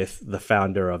touch with the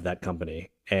founder of that company.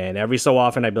 And every so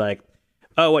often I'd be like,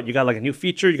 oh, what, you got like a new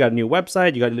feature? You got a new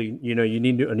website? You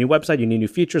need a new website? You need new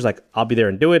features? Like, I'll be there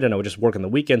and do it. And I would just work on the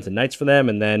weekends and nights for them.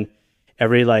 And then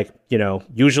every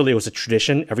usually it was a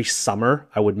tradition. Every summer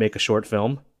I would make a short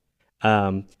film.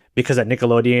 Because at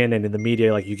Nickelodeon and in the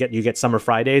media, like you get summer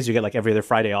Fridays, you get like every other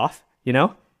Friday off,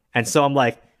 And so I'm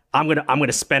like, I'm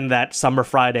gonna spend that summer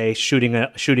Friday shooting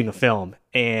a film,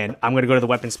 and I'm gonna go to the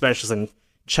Weapons Specialist and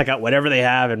check out whatever they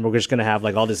have, and we're just gonna have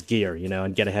like all this gear,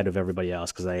 and get ahead of everybody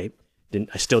else, because I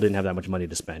still didn't have that much money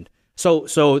to spend.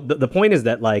 So the point is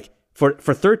that like for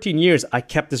 13 years, I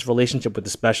kept this relationship with the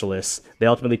specialists. They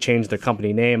ultimately changed their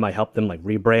company name. I helped them like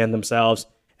rebrand themselves,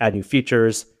 add new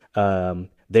features.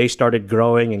 They started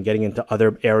growing and getting into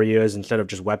other areas instead of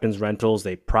just weapons rentals.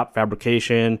 They prop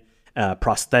fabrication,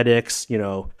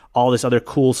 prosthetics, all this other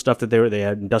cool stuff that they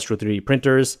had industrial 3D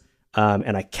printers.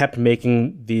 And I kept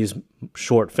making these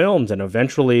short films. And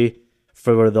eventually,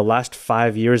 for the last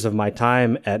 5 years of my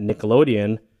time at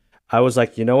Nickelodeon, I was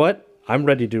like, you know what? I'm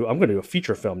going to do a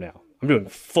feature film now. I'm doing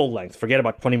full length. Forget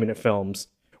about 20-minute films.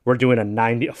 We're doing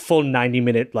a full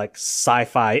 90-minute like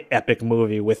sci-fi epic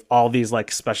movie with all these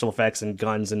like special effects and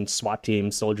guns and SWAT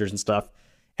teams, soldiers and stuff.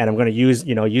 And I'm going to use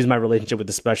my relationship with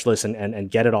the specialists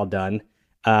and get it all done.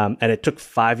 And it took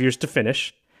 5 years to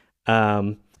finish.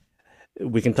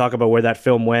 We can talk about where that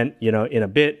film went, in a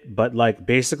bit. But like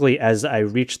basically, as I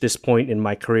reached this point in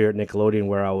my career at Nickelodeon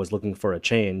where I was looking for a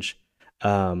change,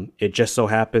 it just so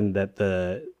happened that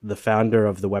the founder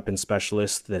of the Weapons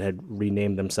Specialist, that had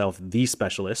renamed themselves The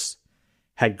Specialists,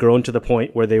 had grown to the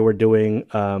point where they were doing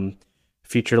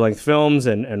feature-length films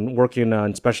and working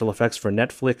on special effects for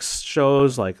Netflix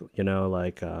shows like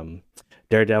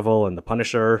Daredevil and The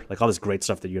Punisher, like all this great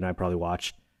stuff that you and I probably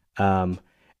watch.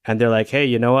 And they're like, hey,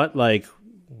 you know what? Like,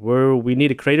 we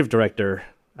need a creative director.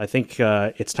 I think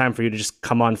it's time for you to just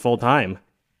come on full time.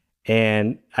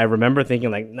 And I remember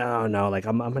thinking like, no, like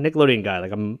I'm a Nickelodeon guy.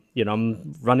 Like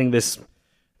I'm running this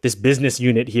business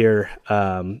unit here,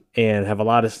 and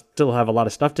still have a lot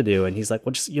of stuff to do. And he's like,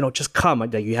 well, just come.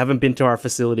 Like, you haven't been to our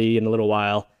facility in a little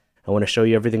while. I want to show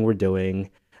you everything we're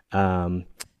doing. And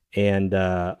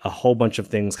a whole bunch of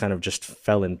things kind of just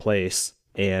fell in place.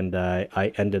 And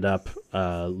I ended up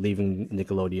leaving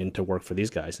Nickelodeon to work for these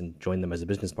guys and join them as a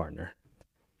business partner.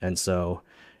 And so,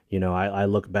 I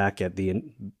look back at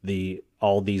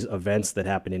all these events that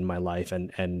happened in my life,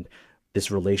 and this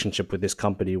relationship with this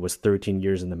company was 13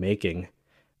 years in the making.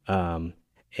 And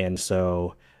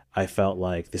so I felt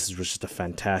like this was just a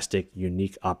fantastic,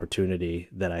 unique opportunity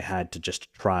that I had to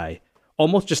just try,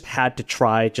 almost just had to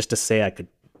try just to say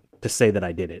that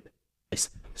I did it.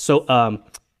 So,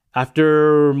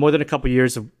 after more than a couple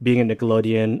years of being at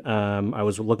Nickelodeon, I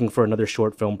was looking for another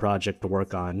short film project to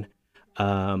work on.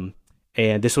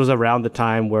 And this was around the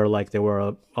time where like there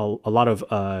were a lot of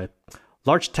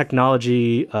large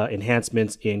technology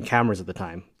enhancements in cameras at the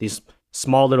time. These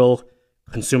small little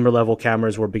consumer level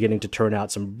cameras were beginning to turn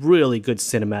out some really good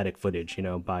cinematic footage,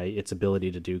 by its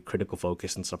ability to do critical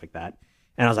focus and stuff like that.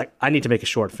 And I was like, I need to make a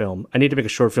short film. I need to make a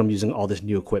short film using all this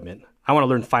new equipment. I want to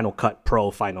learn Final Cut Pro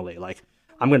finally. Like,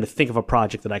 I'm going to think of a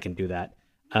project that I can do that.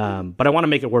 But I want to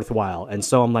make it worthwhile. And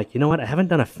so I'm like, you know what? I haven't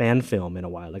done a fan film in a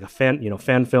while. Like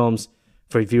fan films,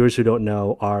 for viewers who don't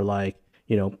know, are like,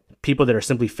 people that are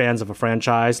simply fans of a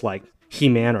franchise, like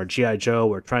He-Man or G.I. Joe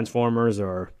or Transformers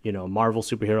or, Marvel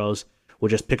superheroes, will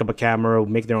just pick up a camera,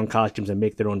 make their own costumes, and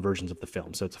make their own versions of the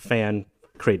film. So it's a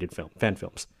fan-created film, fan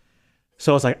films.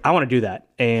 So I was like, I want to do that.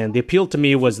 And the appeal to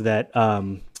me was that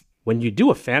when you do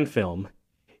a fan film,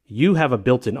 you have a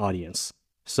built-in audience.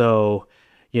 So,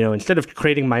 instead of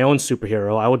creating my own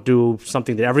superhero, I would do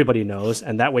something that everybody knows.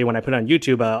 And that way, when I put it on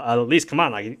YouTube, I'll at least,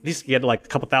 at least get like a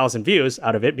couple thousand views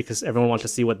out of it because everyone wants to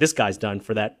see what this guy's done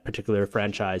for that particular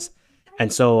franchise.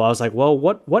 And so I was like, well,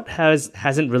 what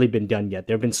hasn't really been done yet?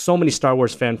 There have been so many Star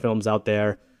Wars fan films out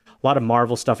there, a lot of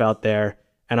Marvel stuff out there.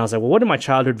 And I was like, well, what in my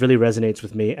childhood really resonates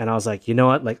with me? And I was like, you know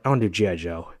what? Like, I want to do G.I.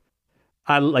 Joe.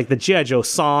 I like the G.I. Joe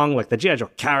song, like the G.I. Joe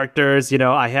characters.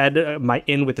 I had my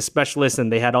in with the specialists and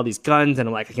they had all these guns and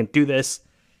I'm like, I can do this.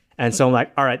 And so I'm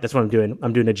like, all right, that's what I'm doing.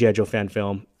 I'm doing a G.I. Joe fan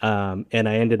film. And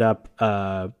I ended up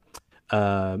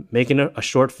making a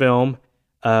short film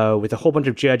with a whole bunch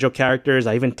of G.I. Joe characters.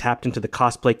 I even tapped into the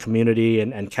cosplay community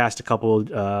and cast a couple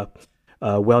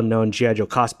well-known G.I. Joe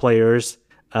cosplayers.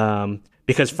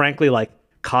 Because frankly, like,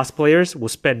 cosplayers will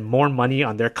spend more money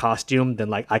on their costume than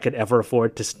like I could ever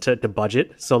afford to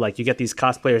budget. So like you get these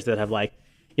cosplayers that have like,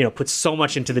 put so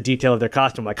much into the detail of their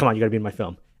costume. Like, come on, you gotta be in my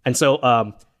film. And so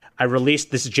I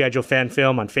released this G.I. Joe fan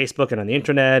film on Facebook and on the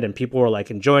internet, and people were like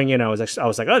enjoying it. And I was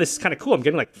like, oh, this is kind of cool. I'm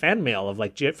getting like fan mail of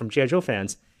like from G.I. Joe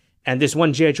fans. And this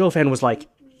one G.I. Joe fan was like,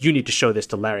 you need to show this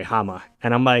to Larry Hama.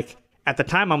 And I'm like, at the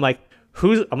time, I'm like,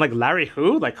 Larry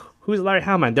who? Like, who's Larry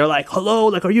Hama? And they're like, hello,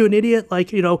 like, are you an idiot?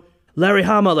 Like, Larry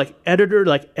Hama, like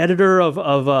editor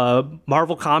of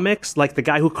Marvel Comics, like the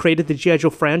guy who created the G.I. Joe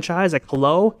franchise. Like,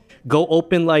 hello, go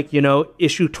open like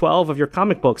issue 12 of your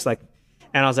comic books. Like,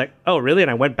 and I was like, oh really? And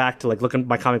I went back to like look at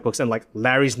my comic books, and like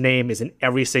Larry's name is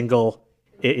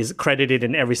is credited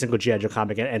in every single G.I. Joe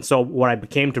comic. And so what I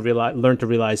learned to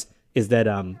realize is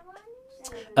that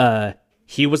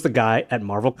he was the guy at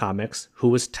Marvel Comics who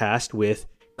was tasked with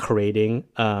creating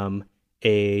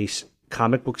a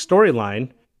comic book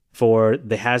storyline for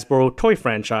the Hasbro toy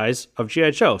franchise of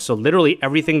G.I. Joe. So literally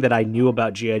everything that I knew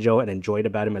about G.I. Joe and enjoyed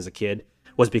about him as a kid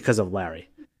was because of Larry.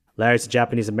 Larry's a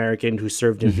Japanese American who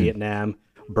served in Vietnam,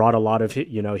 brought a lot of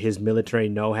his military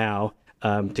know-how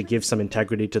to give some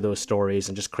integrity to those stories,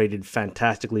 and just created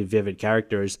fantastically vivid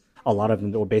characters. A lot of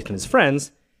them that were based on his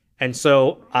friends. And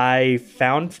so I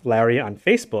found Larry on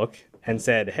Facebook and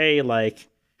said, hey, like,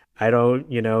 I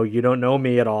don't, you don't know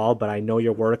me at all, but I know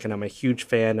your work and I'm a huge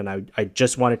fan. And I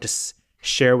just wanted to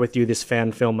share with you this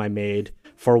fan film I made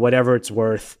for whatever it's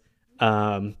worth,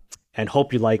 and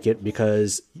hope you like it,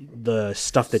 because the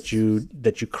stuff that you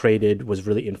created was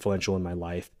really influential in my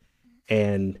life.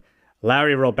 And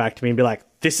Larry wrote back to me and be like,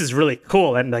 this is really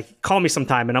cool. And like, call me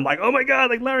sometime. And I'm like, oh my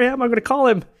God, like Larry, how am I going to call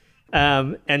him?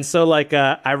 And so like,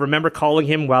 I remember calling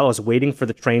him while I was waiting for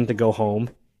the train to go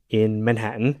home in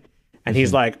Manhattan. And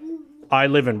he's like, I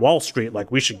live in Wall Street.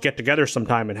 Like, we should get together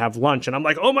sometime and have lunch. And I'm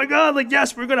like, oh my God, like,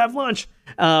 yes, we're going to have lunch.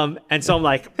 And so I'm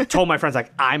like, told my friends,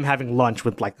 like, I'm having lunch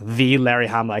with like the Larry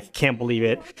Hama. Like, can't believe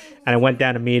it. And I went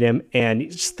down to meet him, and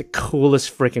he's just the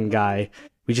coolest freaking guy.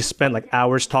 We just spent like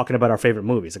hours talking about our favorite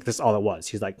movies. Like, this is all it was.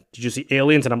 He's like, did you see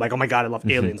Aliens? And I'm like, oh my God, I love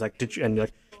Aliens. Like, did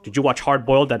you watch Hard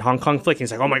Boiled, that Hong Kong flick? And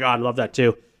he's like, oh my God, I love that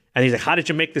too. And he's like, how did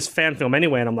you make this fan film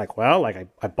anyway? And I'm like, well, like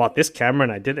I bought this camera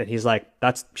and I did it. And he's like,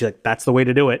 that's the way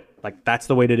to do it. Like, that's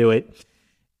the way to do it.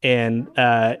 And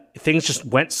things just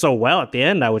went so well at the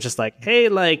end. I was just like, hey,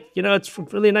 like, it's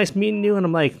really nice meeting you. And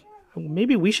I'm like,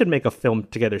 maybe we should make a film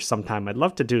together sometime. I'd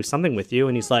love to do something with you.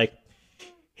 And he's like,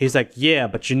 yeah,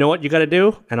 but you know what you got to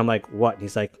do? And I'm like, what? And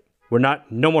he's like,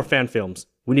 no more fan films.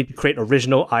 We need to create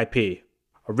original IP,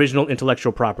 original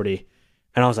intellectual property.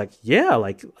 And I was like, yeah,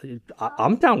 like,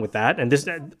 I'm down with that.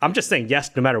 And I'm just saying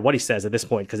yes no matter what he says at this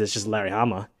point, because it's just Larry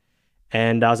Hama.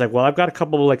 And I was like, well, I've got a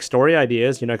couple of like story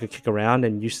ideas, I could kick around,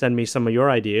 and you send me some of your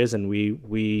ideas. And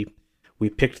we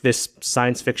picked this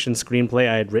science fiction screenplay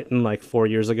I had written like 4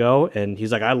 years ago. And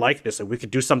he's like, I like this, and we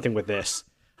could do something with this.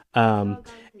 And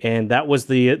that was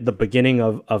the beginning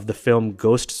of the film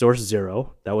Ghost Source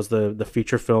Zero. That was the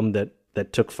feature film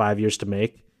that took 5 years to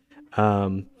make.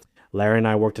 Larry and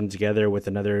I worked them together with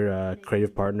another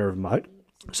creative partner of mine,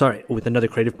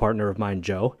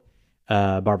 Joe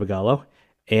Barbagallo.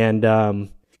 And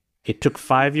it took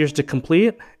 5 years to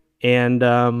complete.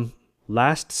 And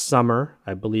last summer,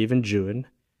 I believe in June,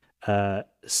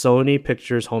 Sony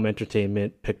Pictures Home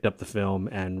Entertainment picked up the film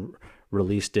and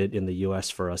released it in the US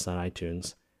for us on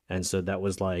iTunes. And so that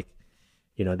was like,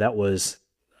 that was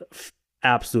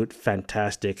absolute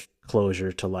fantastic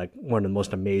closure to like one of the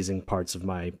most amazing parts of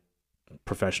my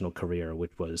professional career,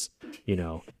 which was,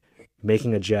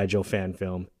 making a G.I. Joe fan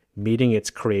film, meeting its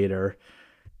creator,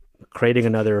 creating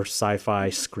another sci-fi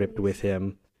script with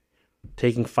him,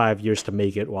 taking 5 years to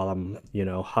make it while I'm,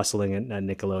 hustling at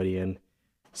Nickelodeon,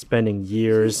 spending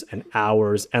years and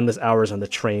hours, endless hours on the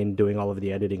train doing all of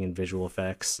the editing and visual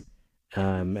effects.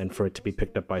 And for it to be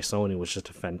picked up by Sony was just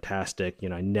a fantastic,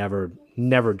 I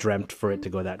never dreamt for it to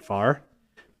go that far.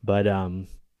 But,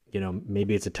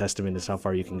 maybe it's a testament to how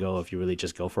far you can go if you really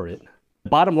just go for it.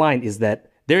 Bottom line is that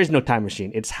there is no time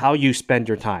machine. It's how you spend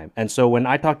your time. And so when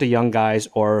I talk to young guys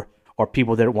or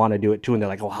people that want to do it too, and they're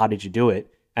like, "Oh, how did you do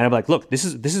it?" And I'm like, "Look, this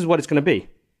is what it's going to be.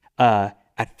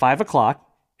 At 5 o'clock,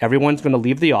 everyone's going to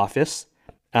leave the office,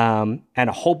 and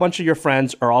a whole bunch of your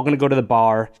friends are all going to go to the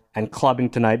bar and clubbing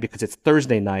tonight because it's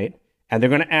Thursday night, and they're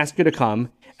going to ask you to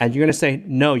come, and you're going to say,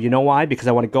 no, you know why? Because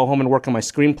I want to go home and work on my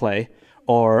screenplay,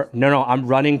 or no, I'm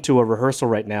running to a rehearsal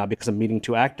right now because I'm meeting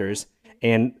 2 actors,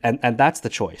 and that's the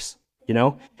choice,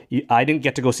 I didn't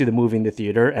get to go see the movie in the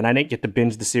theater, and I didn't get to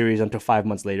binge the series until 5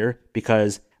 months later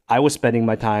because I was spending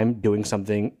my time doing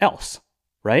something else,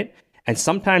 right? And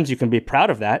sometimes you can be proud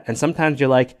of that, and sometimes you're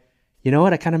like, you know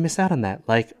what, I kind of miss out on that.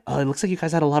 Like, oh, it looks like you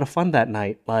guys had a lot of fun that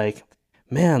night. Like,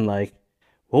 man, like,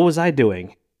 what was I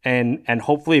doing? And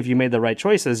hopefully, if you made the right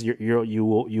choices,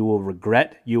 you will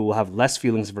regret. You will have less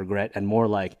feelings of regret and more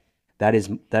like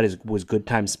was good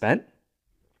time spent.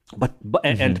 But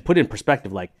and to put it in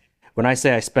perspective, like when I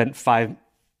say I spent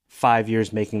five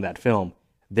years making that film,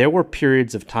 there were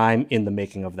periods of time in the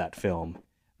making of that film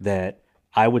that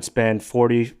I would spend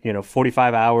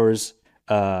 45 hours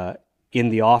in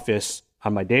the office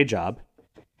on my day job,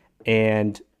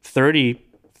 and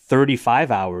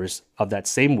 35 hours of that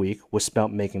same week was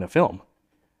spent making a film.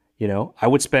 I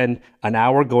would spend an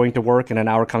hour going to work and an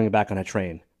hour coming back on a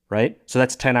train, right? So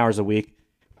that's 10 hours a week,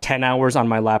 10 hours on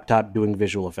my laptop doing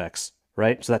visual effects,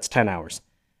 right? So that's 10 hours.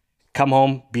 Come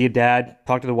home, be a dad,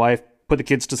 talk to the wife, put the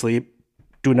kids to sleep,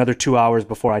 do another 2 hours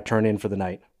before I turn in for the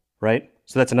night, right?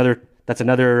 So that's another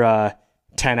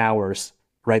 10 hours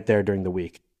right there during the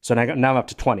week. So now I'm up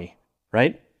to 20,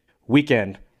 right?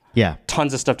 Weekend. Yeah.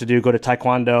 Tons of stuff to do. Go to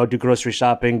taekwondo, do grocery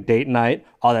shopping, date night,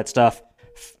 all that stuff.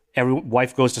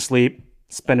 Wife goes to sleep,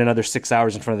 spend another 6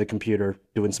 hours in front of the computer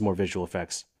doing some more visual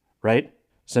effects, right?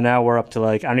 So now we're up to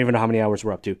like, I don't even know how many hours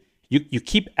we're up to. You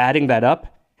keep adding that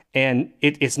up, and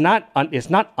it's not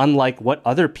unlike what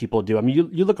other people do. I mean,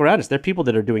 you look around us, there are people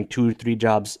that are doing 2-3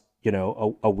 jobs,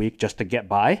 a week just to get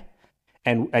by.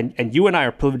 And you and I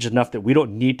are privileged enough that we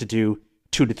don't need to do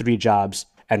 2 to 3 jobs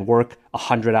and work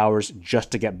 100 hours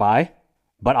just to get by.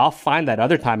 But I'll find that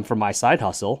other time for my side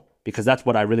hustle because that's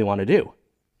what I really want to do,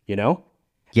 Yeah.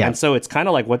 And so it's kind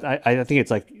of like what I think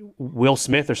it's like Will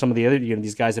Smith or some of the other,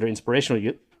 these guys that are inspirational.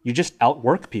 You just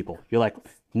outwork people. You're like,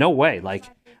 no way. Like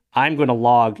I'm going to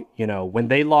log, when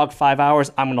they log 5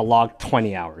 hours, I'm going to log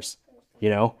 20 hours,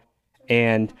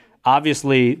 and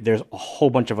obviously there's a whole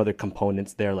bunch of other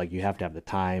components there. Like you have to have the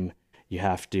time, you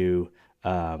have to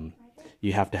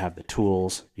have the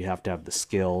tools, you have to have the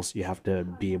skills, you have to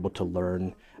be able to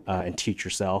learn and teach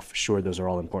yourself. Sure, those are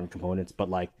all important components, but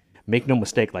like make no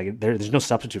mistake, like there's no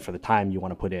substitute for the time you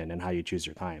want to put in and how you choose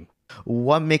your time.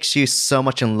 What makes you so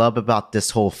much in love about this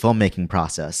whole filmmaking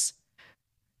process?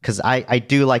 Because I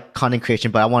do like content creation,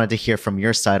 but I wanted to hear from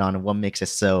your side on what makes it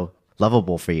so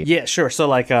lovable for you. Yeah, sure. So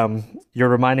like you're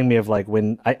reminding me of like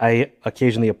when I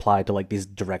occasionally apply to like these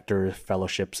director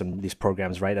fellowships and these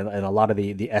programs, right? And a lot of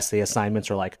the essay assignments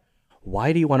are like,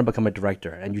 why do you want to become a director?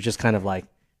 And you just kind of like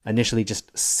initially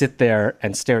just sit there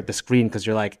and stare at the screen because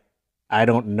you're like, I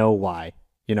don't know why.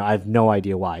 I have no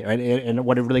idea why. And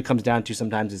what it really comes down to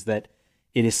sometimes is that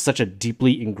it is such a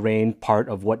deeply ingrained part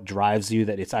of what drives you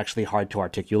that it's actually hard to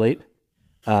articulate.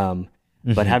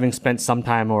 But having spent some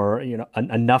time or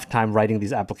enough time writing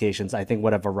these applications, I think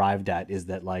what I've arrived at is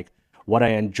that like what I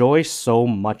enjoy so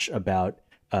much about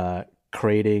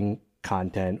creating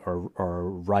content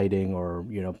or writing or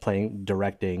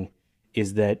directing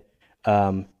is that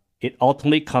it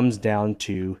ultimately comes down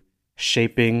to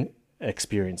shaping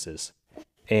experiences,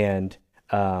 and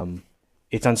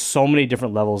it's on so many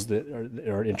different levels that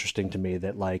are interesting to me.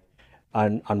 That like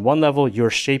on one level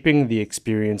you're shaping the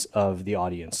experience of the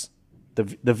audience.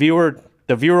 The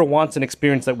viewer wants an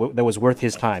experience that was worth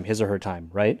his or her time,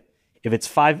 right? If it's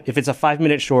a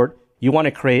 5-minute short, you want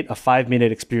to create a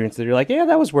 5-minute experience that you're like, yeah,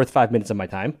 that was worth 5 minutes of my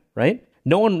time, right?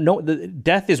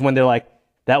 Death is when they're like,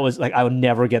 that was like, I would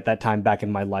never get that time back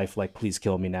in my life. Like, please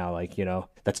kill me now. Like,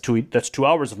 that's 2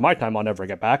 hours of my time I'll never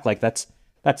get back. Like, that's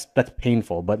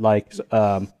painful. But like,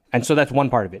 and so that's one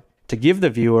part of it, to give the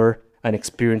viewer an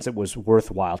experience that was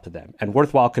worthwhile to them. And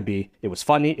worthwhile could be, it was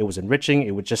funny, it was enriching,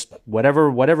 it was just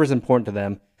whatever is important to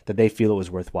them, that they feel it was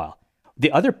worthwhile.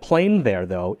 The other plane there,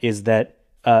 though, is that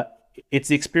it's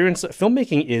the experience.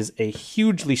 Filmmaking is a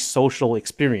hugely social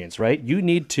experience, right? You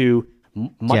need to,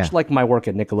 much like my work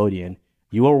at Nickelodeon,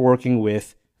 you are working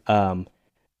with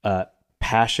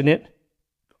passionate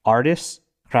artists,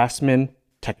 craftsmen,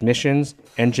 technicians,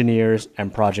 engineers,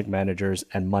 and project managers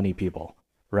and money people,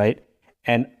 right?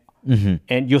 And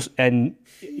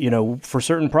for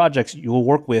certain projects, you will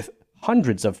work with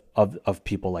hundreds of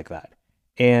people like that.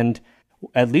 And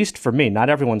at least for me, not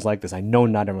everyone's like this. I know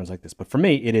not everyone's like this, but for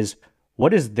me, it is,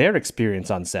 what is their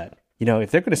experience on set?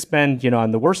 If they're going to spend,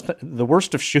 on the worst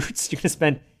of shoots, you're going to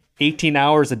spend 18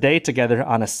 hours a day together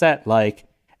on a set. Like,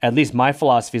 at least my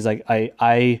philosophy is like,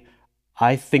 I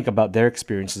think about their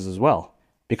experiences as well,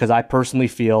 because I personally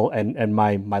feel, and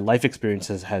my life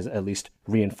experiences has at least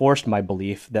reinforced my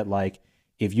belief that, like,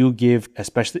 if you give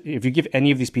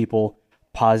any of these people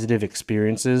positive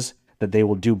experiences, that they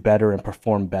will do better and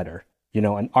perform better.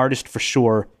 An artist, for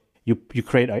sure, you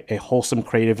create a wholesome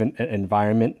creative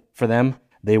environment for them,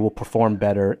 they will perform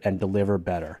better and deliver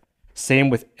better. Same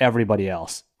with everybody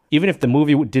else. Even if the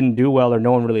movie didn't do well or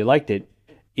no one really liked it,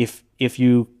 if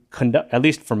you conduct, at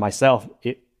least for myself,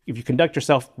 if you conduct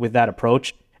yourself with that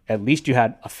approach, at least you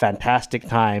had a fantastic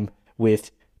time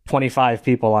with 25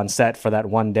 people on set for that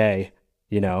one day,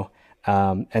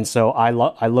 and so I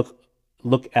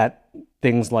look at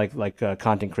things like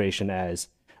content creation as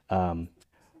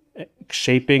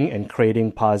shaping and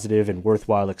creating positive and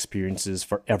worthwhile experiences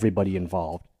for everybody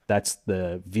involved. That's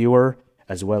the viewer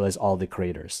as well as all the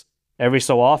creators. Every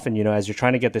so often, as you're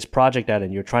trying to get this project out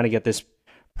and you're trying to get this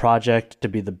project to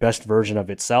be the best version of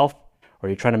itself, or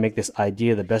you're trying to make this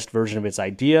idea the best version of its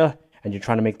idea, and you're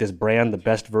trying to make this brand the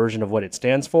best version of what it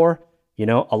stands for,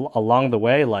 along the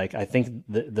way, like, I think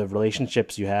the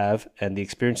relationships you have and the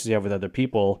experiences you have with other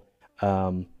people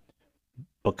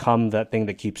become that thing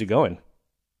that keeps you going.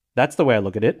 That's the way I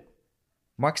look at it.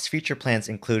 Mark's future plans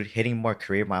include hitting more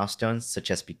career milestones, such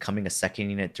as becoming a second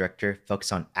unit director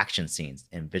focused on action scenes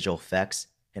and visual effects,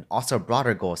 and also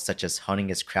broader goals such as honing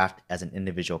his craft as an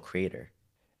individual creator.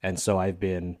 And so I've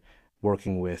been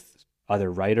working with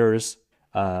other writers.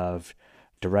 I've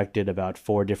directed about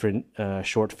 4 different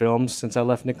short films since I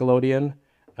left Nickelodeon,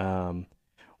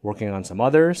 working on some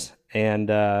others, and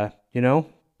we'll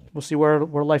see where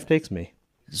life takes me.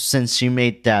 Since you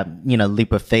made that,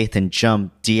 leap of faith and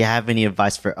jump, do you have any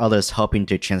advice for others hoping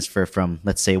to transfer from,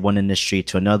 let's say, one industry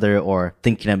to another, or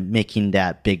thinking of making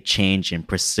that big change and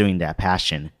pursuing that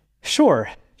passion? Sure.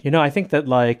 I think that,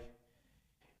 like,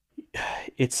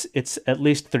 it's at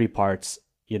least 3 parts.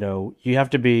 You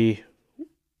have to be,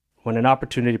 when an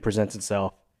opportunity presents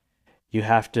itself, you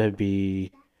have to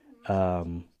be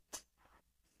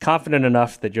confident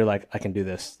enough that you're like, I can do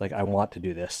this. Like, I want to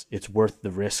do this. It's worth the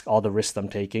risk, all the risks I'm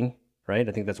taking, right?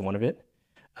 I think that's one of it.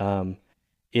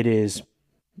 It is,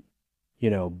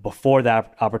 before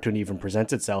that opportunity even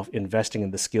presents itself, investing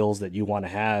in the skills that you want to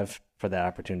have for that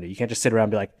opportunity. You can't just sit around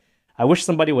and be like, I wish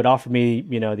somebody would offer me,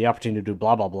 the opportunity to do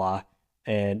blah, blah, blah,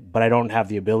 but I don't have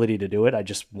the ability to do it. I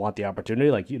just want the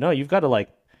opportunity. Like, you've got to, like,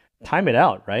 time it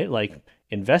out, right? Like,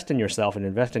 invest in yourself and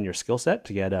invest in your skill set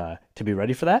to get to be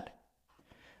ready for that.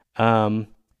 Where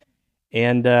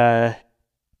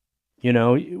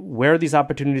are these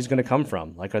opportunities going to come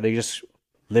from? Like, are they just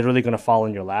literally going to fall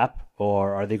in your lap,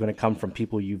 or are they going to come from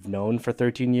people you've known for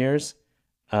 13 years?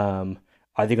 Are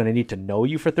they going to need to know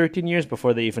you for 13 years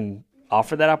before they even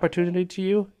offer that opportunity to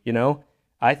you?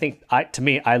 I think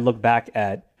I look back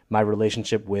at my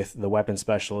relationship with the weapons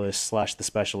specialist / the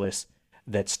specialist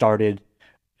that started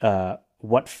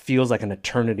what feels like an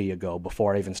eternity ago,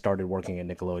 before I even started working at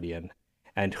Nickelodeon.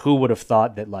 And who would have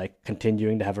thought that, like,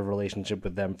 continuing to have a relationship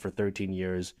with them for 13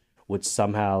 years would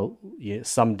somehow,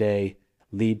 someday,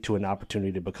 lead to an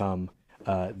opportunity to become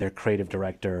their creative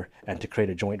director and to create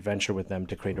a joint venture with them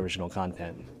to create original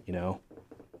content,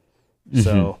 Mm-hmm.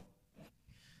 So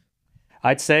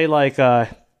I'd say, like,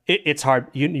 it's hard.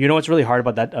 What's really hard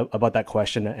about that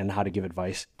question and how to give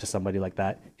advice to somebody like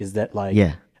that is that, like,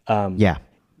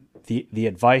 the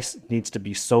advice needs to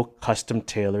be so custom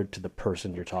tailored to the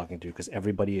person you're talking to, because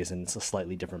everybody is in a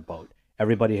slightly different boat.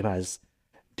 Everybody has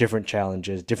different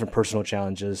challenges, different personal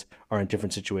challenges, are in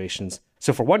different situations.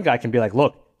 So for one guy, I can be like,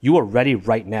 look, you are ready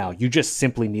right now. You just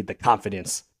simply need the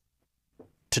confidence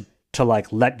to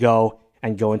like let go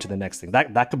and go into the next thing.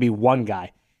 That could be one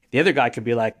guy. The other guy could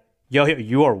be like, yo,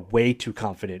 you are way too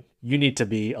confident. You need to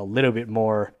be a little bit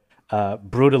more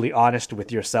brutally honest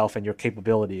with yourself and your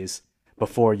capabilities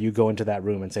before you go into that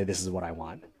room and say, this is what I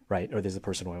want, right? Or this is the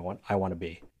person who I want to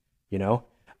be, you know?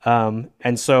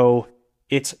 And so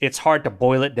it's hard to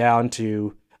boil it down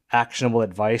to actionable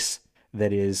advice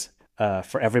that is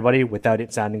for everybody without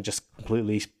it sounding just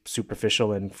completely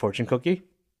superficial and fortune cookie.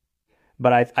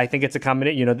 But I think it's a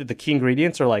combination, you know, the key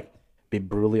ingredients are like, be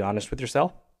brutally honest with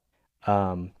yourself,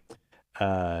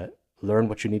 learn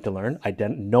what you need to learn,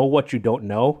 know what you don't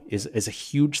know is a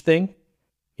huge thing.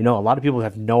 You know, a lot of people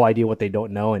have no idea what they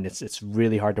don't know, and it's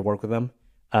really hard to work with them.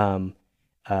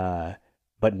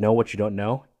 But know what you don't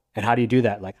know. And how do you do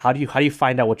that? Like, how do you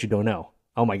find out what you don't know?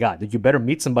 Oh my God, you better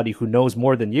meet somebody who knows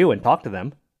more than you and talk to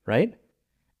them, right?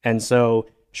 And so,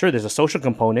 sure, there's a social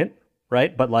component,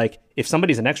 right? But like, if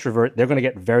somebody's an extrovert, they're going to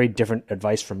get very different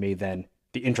advice from me than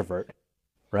the introvert,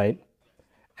 right?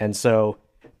 And so,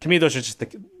 to me, those are just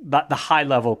the high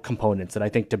level components that I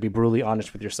think to be brutally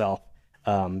honest with yourself,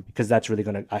 because that's really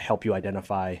going to help you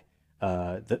identify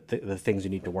the things you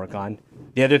need to work on.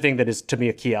 The other thing that is, to me,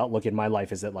 a key outlook in my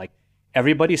life is that like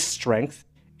everybody's strength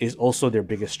is also their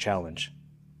biggest challenge,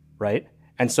 right?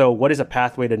 And so what is a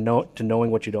pathway to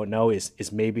knowing what you don't know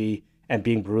is maybe, and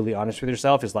being brutally honest with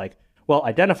yourself is like, well,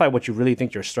 identify what you really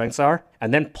think your strengths are,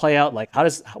 and then play out like,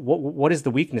 what is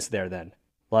the weakness there then?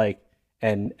 Like,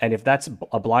 and if that's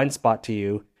a blind spot to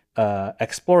you,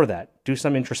 explore that, do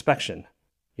some introspection,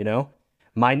 you know?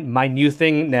 My new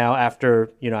thing now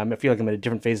after, you know, I feel like I'm in a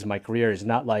different phase of my career is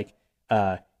not like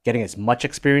getting as much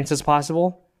experience as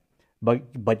possible,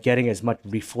 but getting as much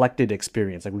reflected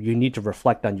experience. Like you need to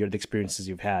reflect on the experiences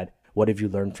you've had. What have you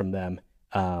learned from them?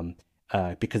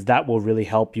 Because that will really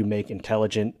help you make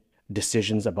intelligent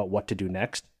decisions about what to do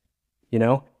next. You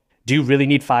know, do you really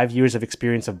need 5 years of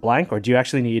experience of blank, or do you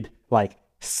actually need like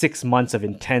 6 months of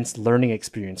intense learning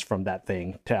experience from that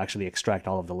thing to actually extract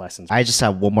all of the lessons? I just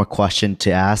have one more question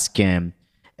to ask, and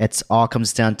it's all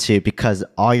comes down to, because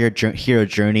all your hero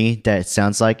journey that it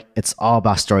sounds like, it's all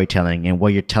about storytelling, and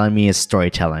what you're telling me is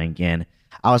storytelling. And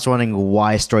I was wondering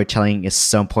why storytelling is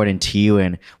so important to you,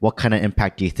 and what kind of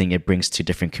impact do you think it brings to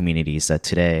different communities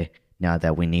today, now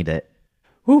that we need it?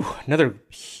 Ooh, another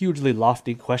hugely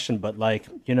lofty question, but like,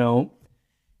 you know,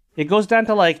 it goes down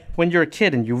to like when you're a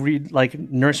kid and you read like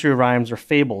nursery rhymes or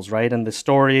fables, right? And the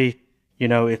story, you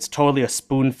know, it's totally a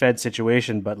spoon-fed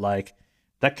situation, but like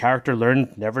that character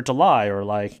learned never to lie, or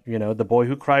like, you know, the boy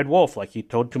who cried wolf, like he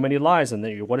told too many lies, and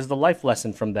then what is the life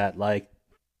lesson from that? Like,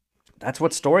 that's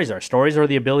what stories are. Stories are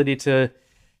the ability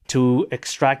to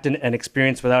extract an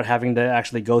experience without having to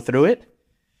actually go through it.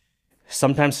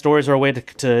 Sometimes stories are a way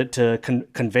to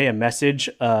convey a message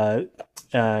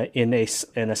in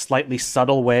a slightly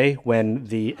subtle way, when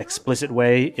the explicit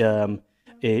way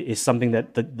is something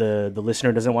that the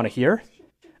listener doesn't want to hear.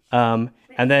 And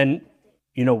then,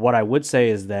 you know, what I would say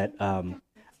is that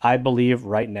I believe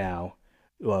right now,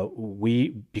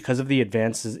 because of the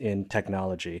advances in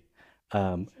technology,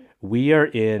 we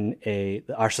are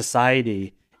our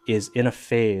society is in a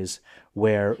phase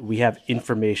where we have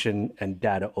information and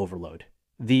data overload.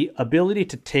 The ability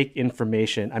to take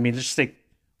information, I mean, just say,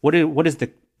 what is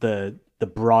the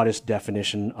broadest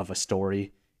definition of a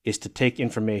story is to take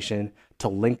information, to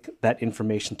link that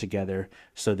information together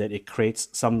so that it creates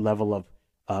some level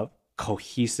of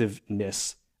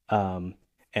cohesiveness and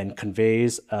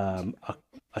conveys a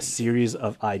series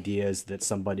of ideas that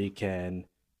somebody can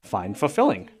find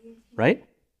fulfilling, right?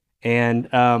 And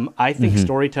I think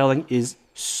storytelling is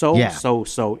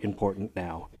so important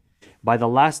now. By the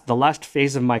last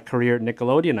phase of my career at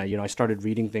Nickelodeon, I started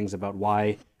reading things about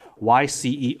why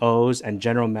CEOs and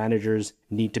general managers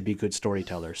need to be good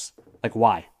storytellers. Like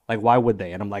why would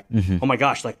they? And I'm like, oh my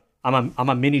gosh, like I'm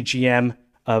a mini GM,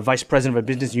 vice president of a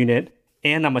business unit,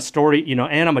 and I'm a story, you know,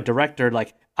 and I'm a director.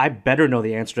 Like I better know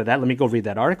the answer to that. Let me go read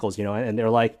that articles, you know. And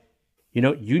they're like, you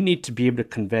know, you need to be able to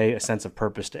convey a sense of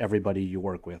purpose to everybody you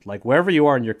work with. Like wherever you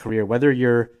are in your career, whether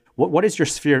you're what is your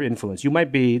sphere of influence? You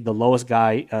might be the lowest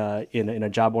guy in a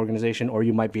job organization, or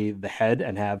you might be the head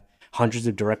and have hundreds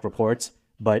of direct reports.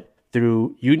 But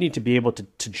you need to be able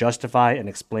to justify and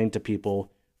explain to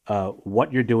people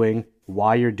what you're doing,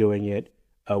 why you're doing it,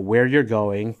 where you're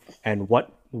going, and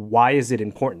why is it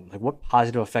important? Like what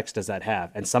positive effects does that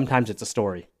have? And sometimes it's a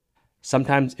story.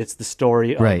 Sometimes it's the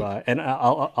story of, right. And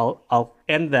I'll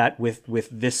end that with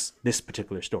this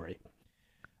particular story.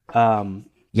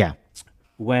 Yeah.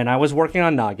 When I was working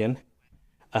on Noggin,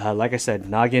 like I said,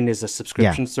 Noggin is a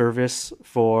subscription service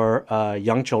for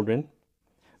young children,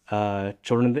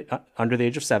 under the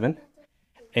age of 7.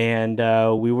 And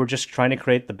we were just trying to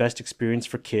create the best experience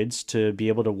for kids to be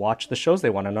able to watch the shows they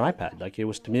want on an iPad. Like,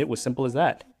 to me, it was simple as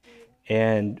that.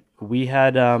 And we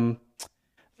had a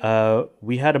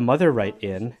mother write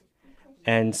in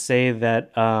and say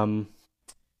that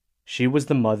she was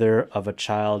the mother of a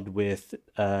child with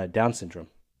Down syndrome.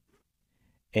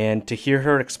 And to hear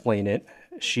her explain it,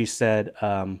 she said,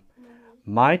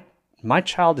 my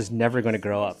child is never going to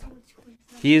grow up.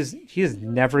 He is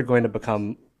never going to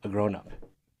become a grown-up.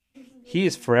 He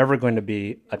is forever going to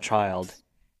be a child.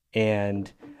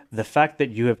 And the fact that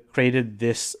you have created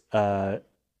this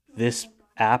this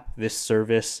app, this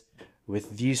service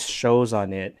with these shows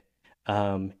on it,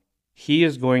 he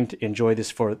is going to enjoy this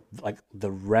for like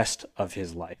the rest of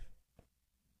his life.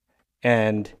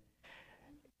 And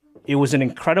it was an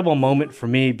incredible moment for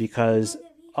me because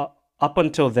up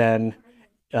until then,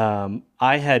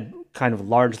 I had kind of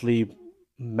largely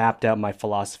mapped out my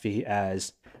philosophy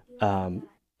as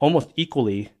almost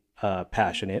equally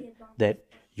passionate that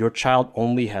your child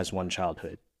only has one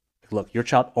childhood. Look, your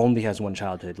child only has one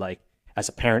childhood. Like, as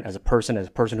a parent, as a person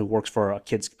who works for a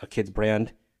kid's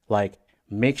brand, like,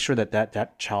 make sure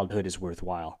that childhood is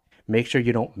worthwhile. Make sure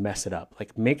you don't mess it up.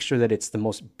 Like, make sure that it's the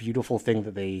most beautiful thing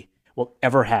that they will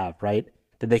ever have, right?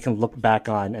 That they can look back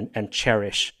on and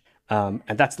cherish. And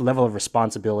that's the level of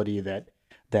responsibility that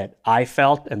I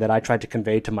felt and that I tried to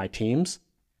convey to my teams,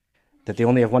 that they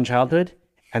only have one childhood.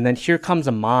 And then here comes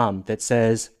a mom that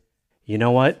says, you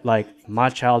know what? Like, my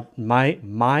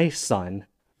son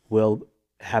will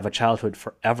have a childhood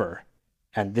forever.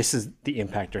 And this is the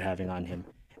impact you're having on him.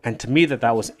 And to me,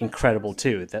 that was incredible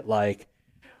too. That, like,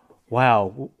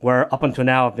 wow, where up until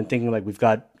now I've been thinking like we've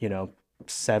got,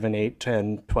 7, 8,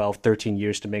 10, 12, 13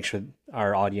 years to make sure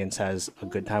our audience has a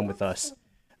good time with us.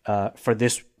 For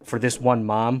this one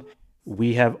mom,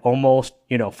 we have almost,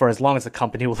 for as long as the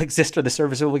company will exist or the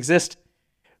service will exist,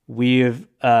 we've,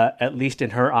 at least in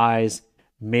her eyes,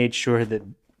 made sure that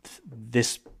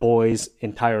this boy's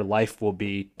entire life will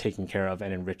be taken care of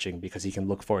and enriching because he can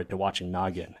look forward to watching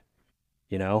Noggin.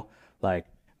 Like,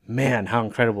 man, how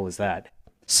incredible is that?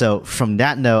 So from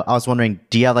that note, I was wondering,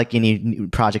 do you have like any new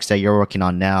projects that you're working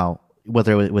on now,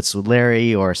 whether it's with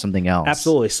Larry or something else?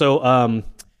 Absolutely. So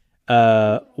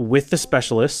with The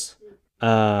Specialists,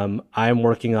 I'm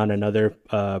working on another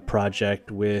project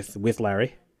with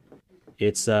Larry.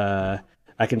 It's I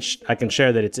can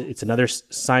share that it's another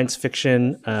science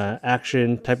fiction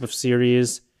action type of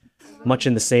series, much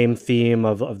in the same theme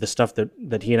of the stuff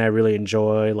that he and I really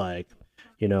enjoy, like,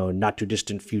 not too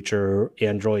distant future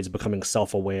androids becoming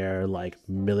self-aware, like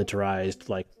militarized,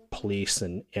 like police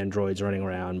and androids running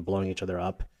around blowing each other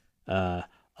up. A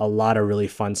lot of really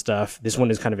fun stuff. This one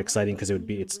is kind of exciting because it would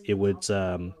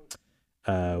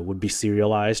be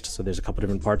serialized, so there's a couple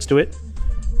different parts to it.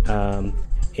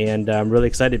 And I'm really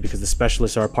excited because The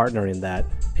Specialists are a partner in that,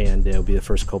 and it'll be the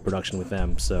first co-production with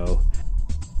them.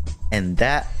 And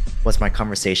that was my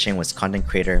conversation with content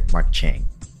creator Mark Chang.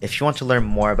 If you want to learn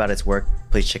more about his work,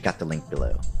 please check out the link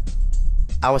below.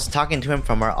 I was talking to him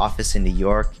from our office in New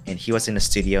York, and he was in a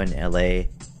studio in LA,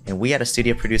 and we had a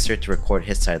studio producer to record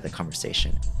his side of the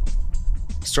conversation.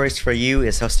 Stories for You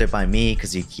is hosted by me,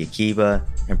 Kazuki Akiba,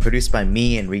 and produced by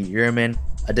me and Reed Uriman.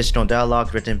 Additional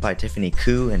dialogue written by Tiffany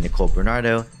Koo and Nicole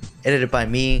Bernardo. Edited by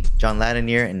me, John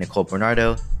Ladinier, and Nicole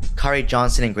Bernardo. Kari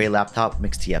Johnson and Grey Laptop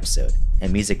mixed the episode,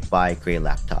 and music by Grey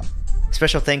Laptop.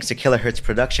 Special thanks to Kilohertz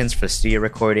Productions for the studio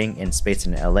recording in space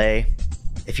in LA.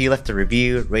 If you left a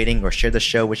review, rating, or shared the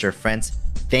show with your friends,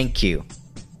 thank you.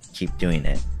 Keep doing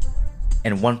it.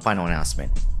 And one final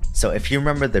announcement. So if you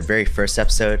remember the very first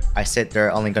episode, I said there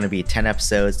are only going to be 10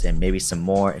 episodes and maybe some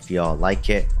more if you all like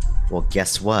it. Well,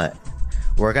 guess what?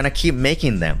 We're going to keep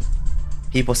making them.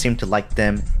 People seem to like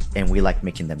them, and we like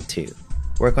making them too.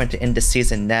 We're going to end the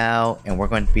season now, and we're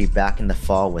going to be back in the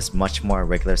fall with much more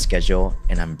regular schedule,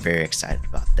 and I'm very excited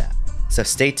about that. So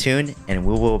stay tuned, and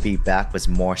we will be back with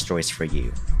more stories for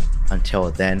you. Until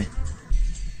then,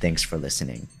 thanks for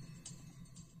listening.